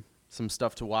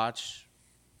stuff to watch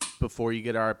before you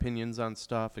get our opinions on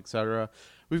stuff, etc.,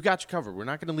 we've got you covered. We're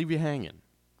not going to leave you hanging.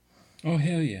 Oh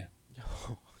hell yeah.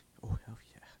 Oh hell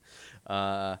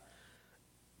yeah!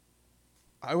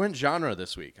 I went genre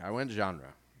this week.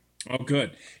 Oh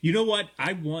good. You know what?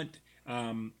 I want.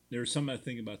 There's something I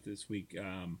think about this week.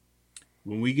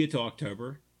 When we get to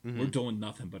October, we're doing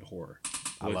nothing but horror.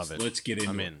 I love it. Let's get into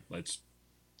I'm it. in. Let's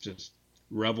just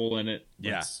revel in it.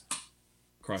 Yeah. Let's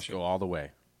crush Let's it. go all the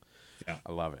way. Yeah.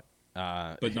 I love it.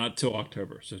 But not till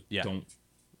October. So Yeah. don't.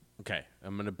 Okay,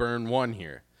 I'm gonna burn one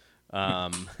here,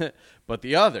 but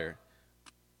the other,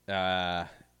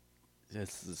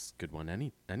 this is a good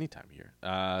one anytime here.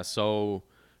 So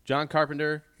John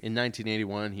Carpenter in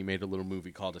 1981, he made a little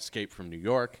movie called Escape from New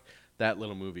York. That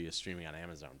little movie is streaming on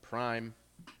Amazon Prime.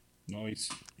 Noise.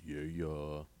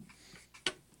 Yeah.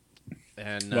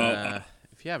 And Well,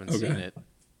 if you haven't okay. seen it,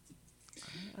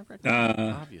 I recommend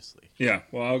it, obviously. Yeah.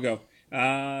 Well, I'll go.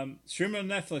 Streaming on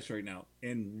Netflix right now,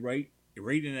 and right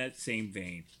in that same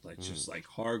vein, like just like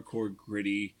hardcore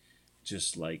gritty,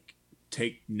 just like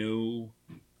take no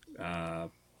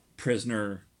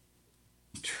prisoner,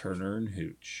 Turner and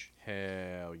Hooch.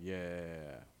 Hell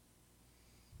yeah.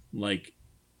 Like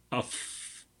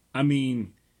I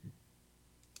mean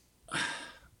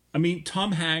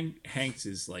Tom Hanks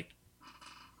is like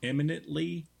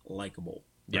eminently likable,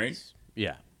 right? Yes.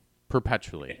 Yeah.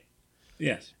 Perpetually.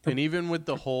 Yes. And even with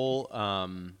the whole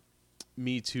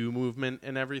Me Too movement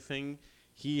and everything,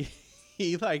 he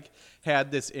like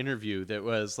had this interview that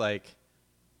was like,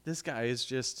 this guy is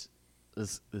just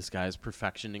this guy is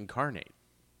perfection incarnate.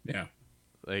 Yeah.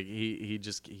 Like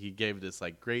he gave this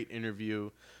like great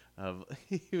interview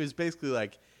He was basically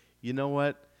like, you know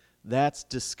what? That's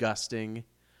disgusting,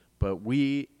 but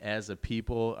we as a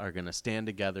people are gonna stand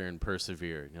together and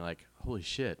persevere. And you're like, holy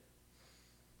shit,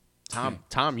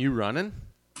 Tom, you running?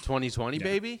 2020, Yeah.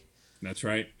 baby. That's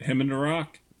right. Him and The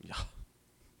Rock.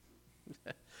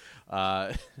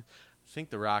 I think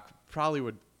The Rock probably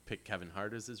would pick Kevin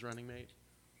Hart as his running mate.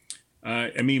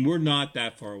 I mean, we're not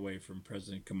that far away from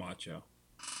President Camacho.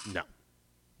 No.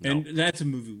 And that's a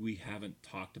movie we haven't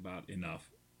talked about enough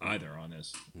either on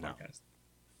this podcast.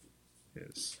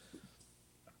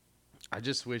 I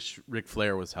just wish Ric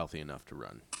Flair was healthy enough to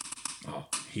run. Oh,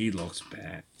 he looks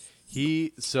bad.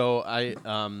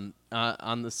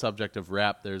 On the subject of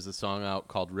rap, there's a song out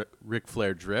called Ric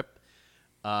Flair Drip.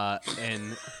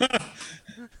 And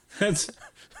That's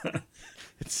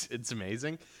it's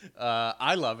amazing.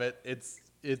 I love it.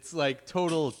 It's like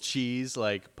total cheese,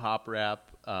 like pop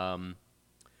rap.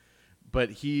 But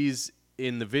he's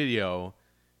in the video,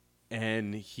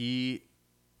 and he,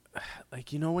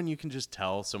 like, you know, when you can just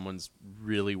tell someone's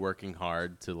really working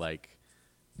hard to like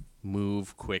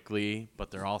move quickly,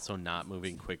 but they're also not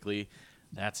moving quickly.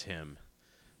 That's him.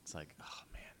 It's like, oh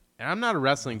man. And I'm not a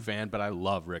wrestling fan, but I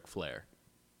love Ric Flair.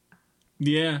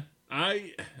 yeah.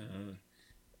 I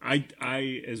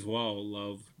as well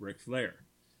love Ric Flair.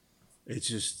 It's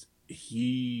just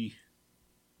he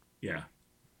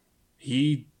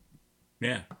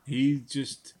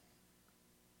just.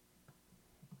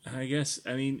 I guess.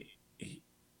 I mean,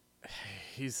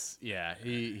 He's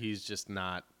just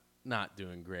not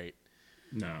doing great.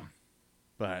 no.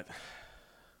 But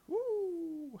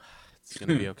woo, it's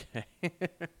gonna be okay.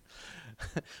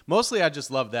 Mostly, I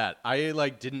just love that. I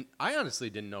honestly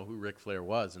didn't know who Ric Flair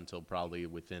was until probably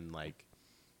within like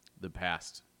the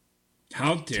past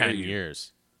How dare 10 you?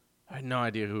 years. I had no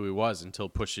idea who he was until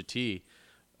Pusha T,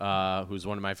 who's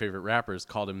one of my favorite rappers,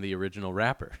 called him the original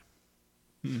rapper.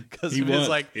 Because He of his was.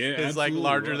 like Yeah, his like absolutely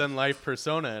larger was. than life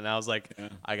persona, and I was like, Yeah.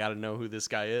 I got to know who this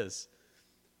guy is.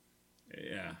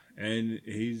 Yeah, and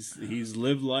he's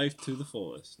lived life to the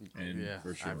fullest, and Yeah,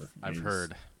 for sure. I've He's-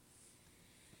 heard.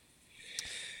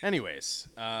 Anyways,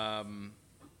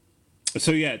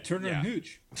 So yeah, Turner Yeah. and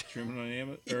Hooch streaming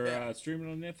on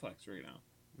streaming on Netflix right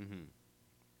now.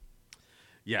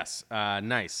 yes,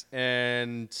 nice.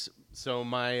 And so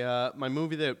my my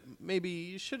movie that maybe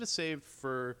you should have saved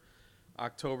for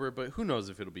October, but who knows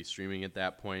if it'll be streaming at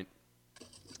that point.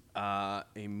 A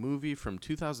movie from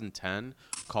 2010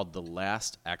 called The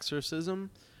Last Exorcism.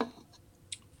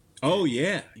 Oh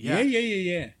yeah, Yeah.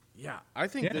 yeah. Yeah, I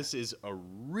think Yeah. this is a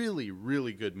really,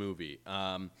 really good movie.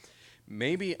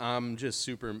 Maybe I'm just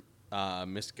super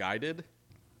misguided,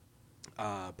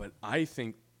 but I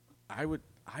think I would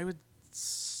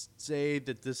say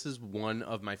that this is one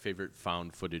of my favorite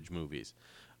found footage movies.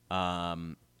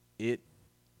 It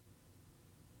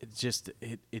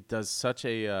does such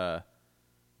a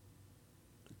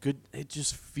good. It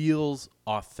just feels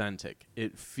authentic.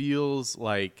 It feels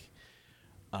like.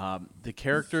 The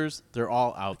characters, they're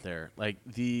all out there. Like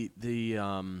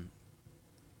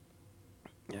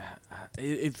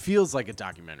it feels like a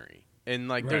documentary. And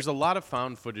like there's a lot of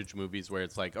found footage movies where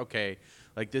it's like, okay,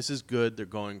 like this is good. They're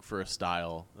going for a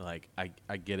style. Like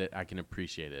I get it. I can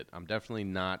appreciate it. I'm definitely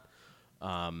not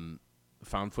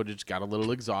found footage got a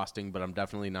little exhausting, but I'm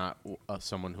definitely not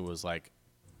someone who was like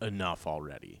enough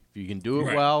already. If you can do it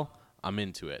Right. well, I'm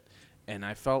into it. And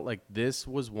I felt like this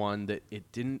was one that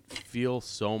it didn't feel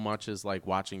so much as like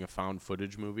watching a found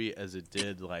footage movie as it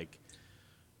did like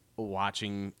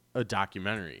watching a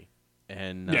documentary.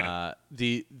 And Yeah.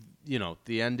 the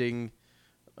ending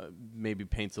maybe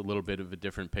paints a little bit of a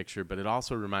different picture, but it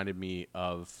also reminded me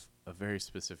of a very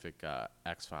specific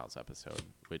X-Files episode,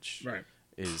 which Right.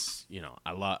 is,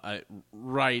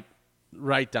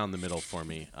 right down the middle for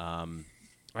me.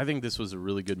 I think this was a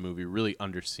really good movie, really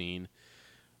underseen.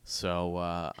 So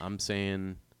I'm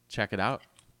saying check it out.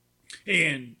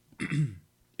 And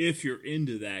if you're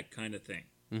into that kind of thing,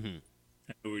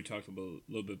 we talked a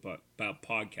little bit about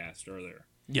podcasts earlier,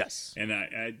 Yes. and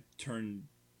I turned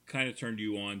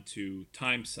you on to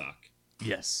Time Suck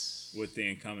Yes. with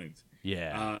Dan Cummings.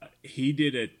 Yeah. He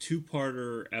did a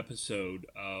 2-parter episode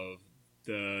of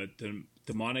the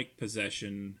demonic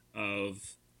possession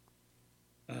of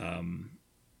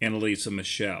Annalisa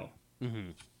Michelle.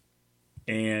 Mm-hmm.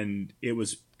 And it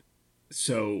was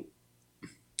so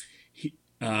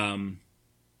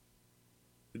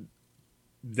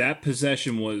that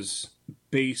possession was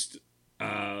based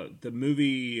the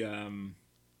movie The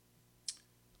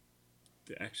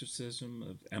Exorcism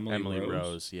of Emily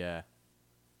Rose. Yeah.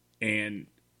 And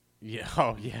Yeah.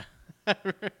 Oh, yeah.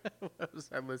 What was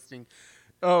I listening?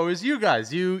 Oh, it was you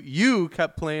guys. You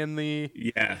kept playing the.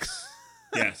 Yes.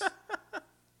 Yes.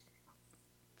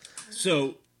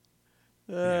 So.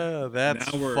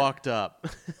 That's now we're fucked up.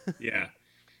 Yeah.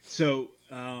 So,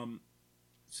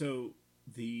 so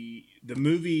the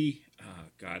movie. Oh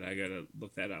God, I gotta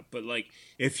look that up. But like,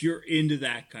 if you're into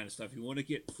that kind of stuff, you want to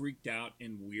get freaked out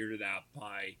and weirded out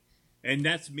by, and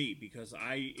that's me because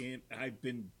I've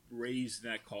been raised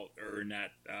in that cult or in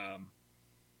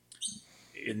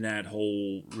that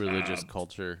whole Religious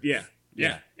culture. Yeah,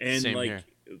 yeah, and same like here.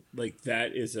 like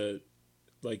that is a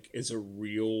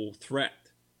real threat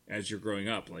as you're growing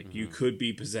up. Like you could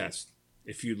be possessed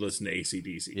if you listen to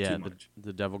AC/DC Yeah, too much.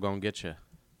 the devil gonna get you.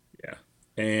 Yeah,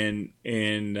 and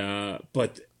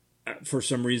but for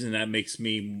some reason that makes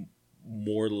me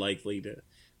more likely to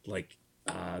like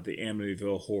the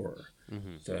Amityville Horror,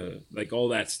 the like all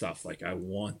that stuff. Like I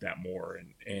want that more,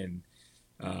 and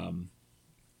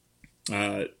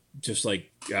just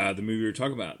like the movie we were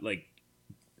talking about, like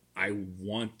I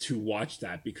want to watch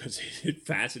that because it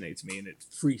fascinates me and it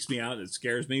freaks me out and it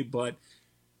scares me. But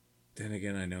then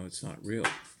again, I know it's not real.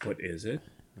 But is it?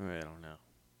 I don't know.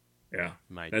 Yeah,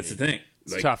 Might that's be. the thing.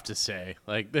 It's Like, tough to say.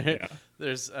 Like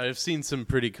there's I've seen some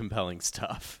pretty compelling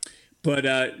stuff. but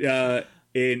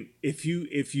and if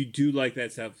you do like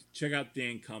that stuff, check out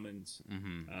Dan Cummins.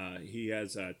 He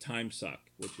has Time Suck,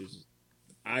 which is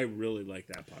I really like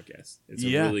that podcast. It's a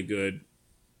really good,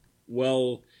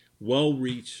 well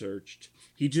researched.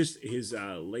 He just his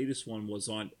latest one was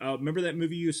on. Remember that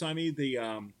movie you saw me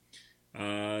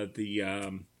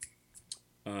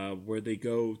where they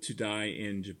go to die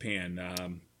in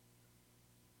Japan.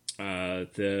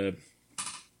 Matthew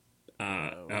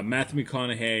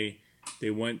McConaughey. They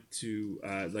went to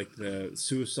like the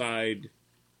suicide,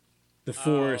 the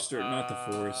forest, or not the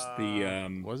forest.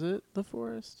 The Was it the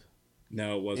forest?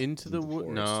 no, it wasn't Into the wood?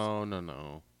 forest.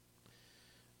 No.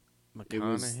 It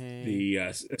was McConaughey.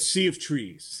 the Sea of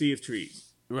Trees. Sea of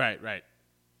Trees. Right.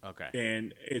 Okay.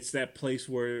 And it's that place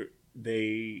where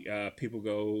they people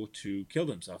go to kill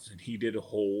themselves, and he did a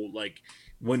whole like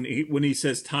when he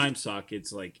says time suck,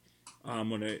 it's like I'm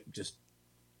gonna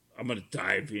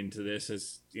dive into this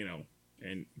as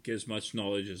and get as much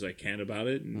knowledge as I can about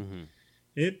it, and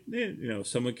it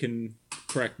someone can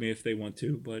correct me if they want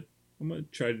to, but I'm gonna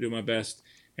try to do my best.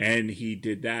 And he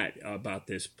did that about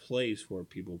this place where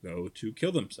people go to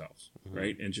kill themselves,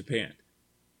 right, in Japan.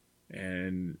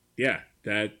 And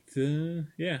that's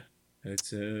I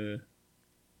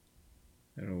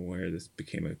don't know where this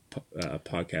became a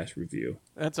podcast review,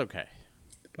 That's okay.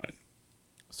 but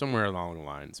Somewhere along the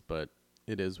lines, but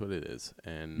it is what it is.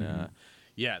 And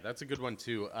that's a good one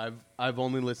too. I've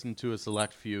only listened to a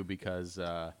select few because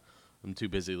I'm too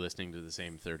busy listening to the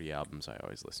same 30 albums I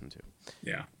always listen to.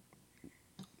 yeah.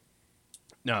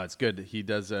 No, it's good. He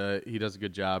does a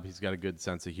good job. He's got a good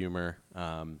sense of humor.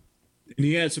 And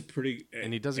he has a pretty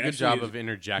And he does a good job of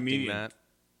interjecting that.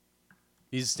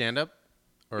 He's stand-up,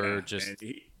 or just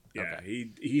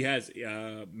he has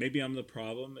maybe I'm the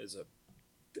problem is a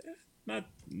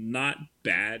not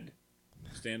bad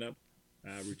stand-up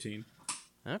routine.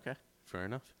 Okay, fair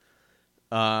enough.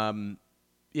 But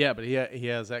he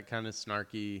has that kind of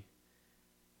snarky,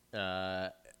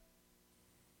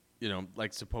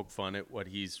 likes to poke fun at what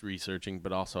he's researching,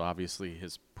 but also obviously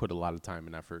has put a lot of time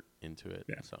and effort into it.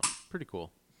 Yeah. So pretty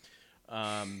cool.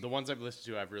 The ones I've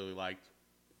listened to, I've really liked.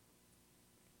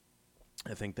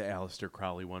 I think the Aleister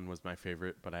Crowley one was my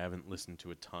favorite, but I haven't listened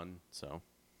to a ton. So,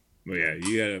 Well, yeah,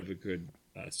 you gotta have a good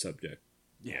subject.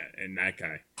 Yeah, and that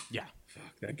guy. yeah,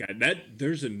 Fuck that guy.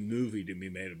 There's a movie to be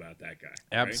made about that guy. Right?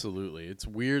 absolutely. It's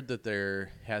weird that there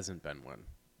hasn't been one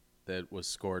that was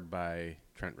scored by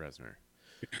Trent Reznor.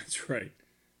 That's right.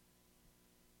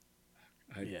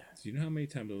 Do you know how many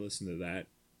times I listened to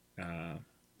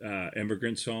that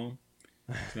Immigrant Song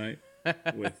tonight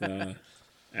with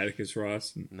Atticus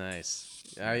Ross? Nice.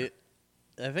 I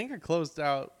think I closed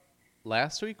out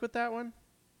last week with that one.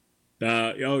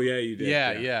 Oh yeah, you did.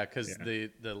 Yeah, because the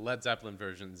Led Zeppelin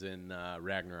version's in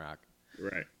Ragnarok.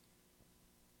 Right.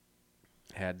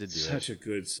 Had to do Such a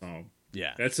good song.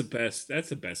 Yeah. That's the best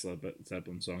Led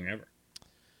Zeppelin song ever.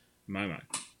 In my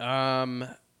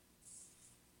mind.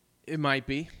 It might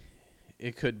be.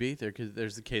 It could be.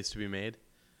 There's a case to be made.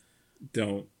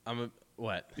 Don't.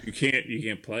 What? You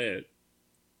can't play it.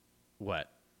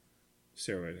 What?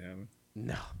 Stairway to Heaven.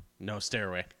 No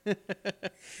Stairway.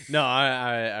 No,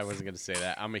 I wasn't going to say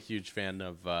that. I'm a huge fan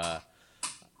of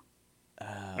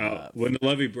When the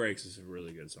Levee Breaks is a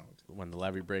really good song too. When the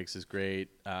Levee Breaks is great.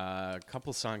 A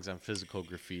couple songs on Physical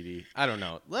Graffiti. I don't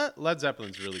know. Led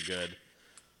Zeppelin's really good.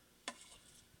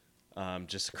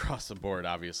 Just across the board,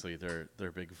 obviously, they're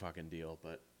a big fucking deal.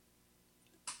 But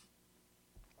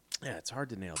yeah, it's hard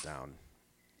to nail down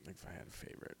if I had a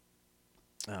favorite.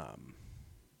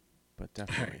 But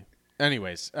definitely.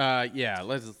 Anyways, yeah,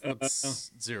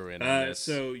 let's zero in on this.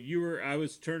 So I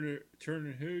was Turner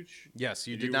Hooch. Yes,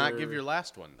 you did not give your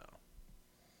last one though.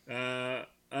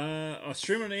 I'll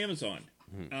stream on Amazon.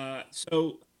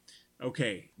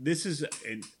 Okay, this is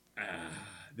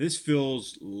this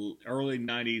feels early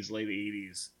 '90s, late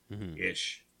 '80s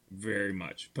ish, very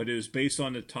much. But it was based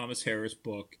on the Thomas Harris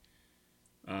book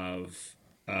of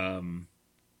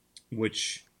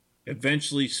which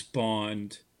eventually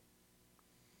spawned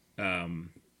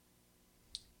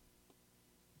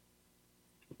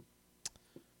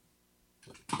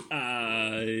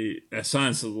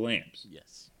Silence of the Lambs.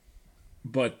 Yes.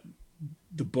 But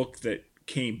the book that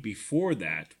came before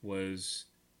that was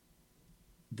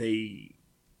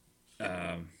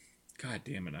God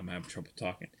damn it, I'm having trouble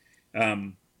talking.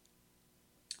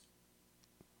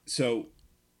 So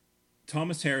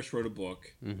Thomas Harris wrote a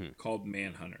book called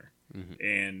Manhunter,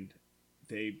 and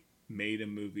they made a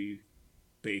movie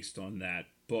based on that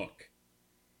book,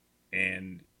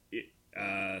 and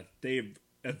they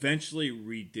eventually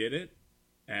redid it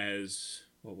as,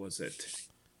 what was it?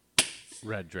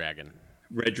 Red Dragon,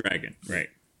 right.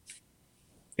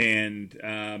 And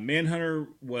Manhunter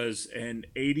was an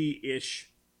 80-ish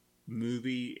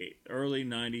movie, early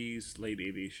 90s, late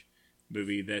 80s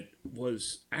movie that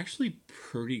was actually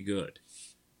pretty good,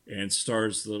 and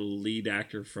stars the lead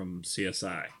actor from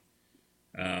CSI.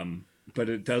 But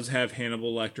it does have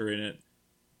Hannibal Lecter in it,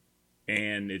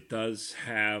 and it does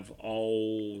have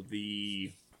all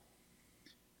the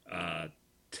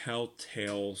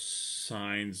telltale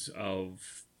signs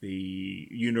of the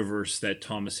universe that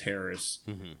Thomas Harris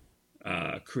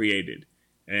created.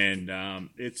 And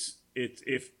it's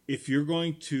if you're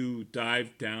going to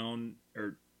dive down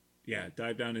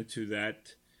into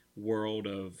that world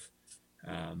of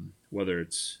whether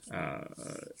it's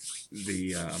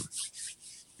the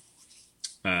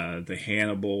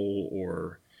Hannibal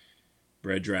or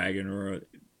Red Dragon, or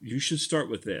you should start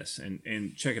with this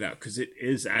and check it out, because it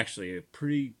is actually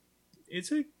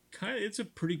it's a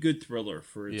pretty good thriller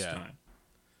for its time.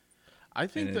 I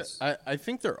think I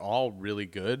think they're all really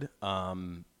good.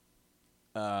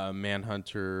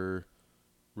 Manhunter,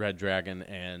 Red Dragon,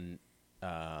 and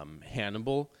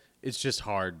Hannibal. It's just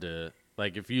hard to,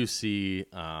 like, if you see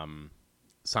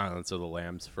Silence of the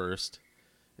Lambs first,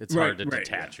 it's hard to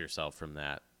detach yourself from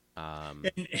that. And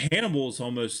Hannibal is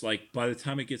almost like, by the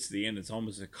time it gets to the end, it's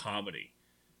almost a comedy,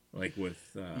 like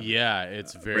with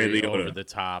it's very over the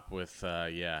top with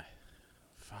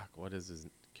fuck, what is his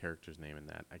character's name in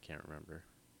that? I can't remember.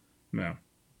 No,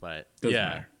 but doesn't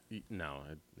matter. No,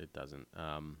 it doesn't.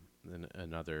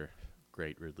 Another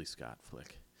great Ridley Scott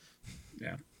flick.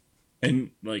 Yeah,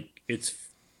 and like it's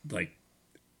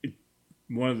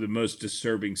one of the most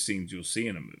disturbing scenes you'll see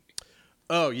in a movie.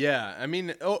 Oh yeah, I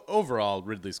mean, overall,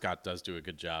 Ridley Scott does do a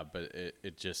good job, but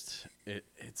it's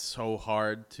so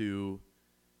hard to.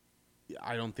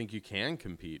 I don't think you can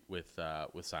compete with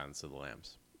Silence of the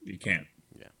Lambs. You can't.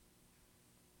 Yeah,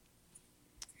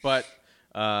 but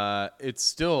it's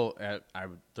still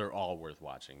they're all worth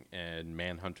watching, and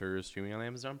Manhunter is streaming on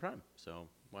Amazon Prime, so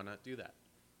why not do that?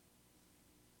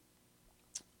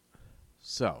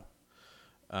 So,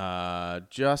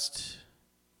 just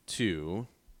to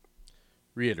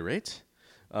reiterate,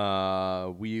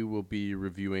 we will be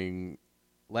reviewing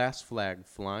Last Flag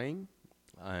Flying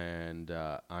and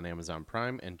on Amazon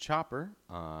Prime, and Chopper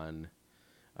on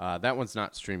that one's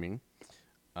not streaming.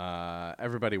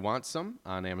 Everybody Wants Some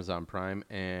on Amazon Prime,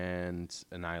 and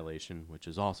Annihilation, which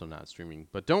is also not streaming.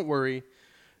 But don't worry,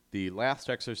 The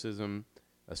Last Exorcism,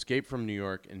 Escape from New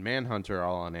York, and Manhunter are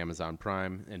all on Amazon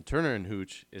Prime, and Turner and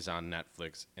Hooch is on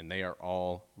Netflix, and they are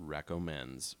all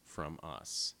recommends from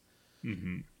us.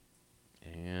 Mm-hmm.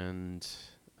 And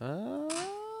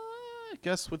I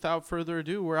guess without further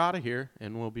ado, we're out of here,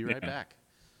 and we'll be right back.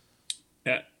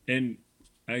 And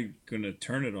I'm going to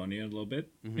turn it on you a little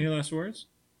bit. Mm-hmm. Any last words?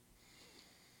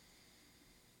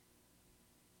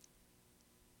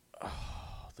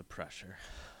 Oh, the pressure.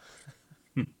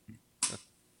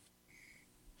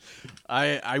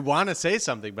 I want to say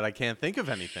something, but I can't think of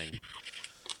anything.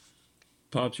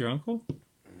 Pop's your uncle?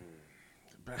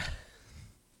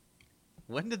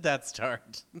 When did that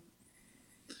start?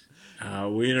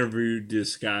 We interviewed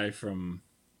this guy from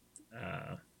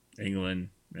England,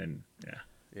 and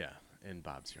yeah, and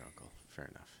Bob's your uncle. Fair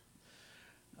enough.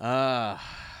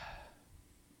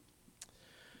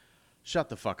 Shut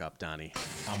the fuck up, Donnie.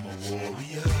 I'm a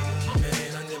warrior,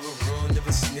 man, I never run,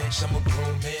 never snitch. I'm a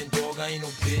grown man, dog, I ain't no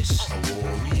bitch. A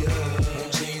warrior,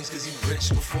 won't change cause he rich.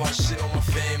 Before I shit on my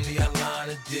family, I line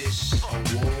a dish. A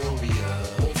warrior,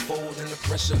 won't fold in the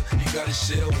pressure. You got a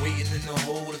shell waiting in the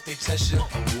hole if they test you.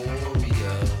 A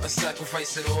warrior, I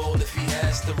sacrifice it all if he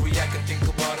has to react and think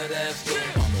about it after.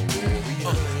 I'm a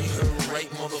warrior, you heard right,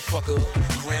 motherfucker.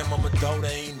 Grandmama daughter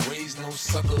ain't raised no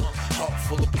sucker. Heart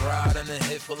full of pride and a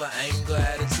head full of anger.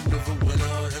 Attitude of a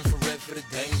winner, infrared for the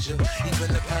danger.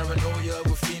 Even the paranoia of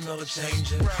a female a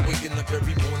changer. Waking up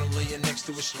every morning laying next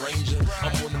to a stranger.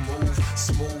 I'm on the move,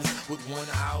 smooth, with one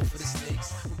eye for the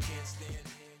snakes who can't stand.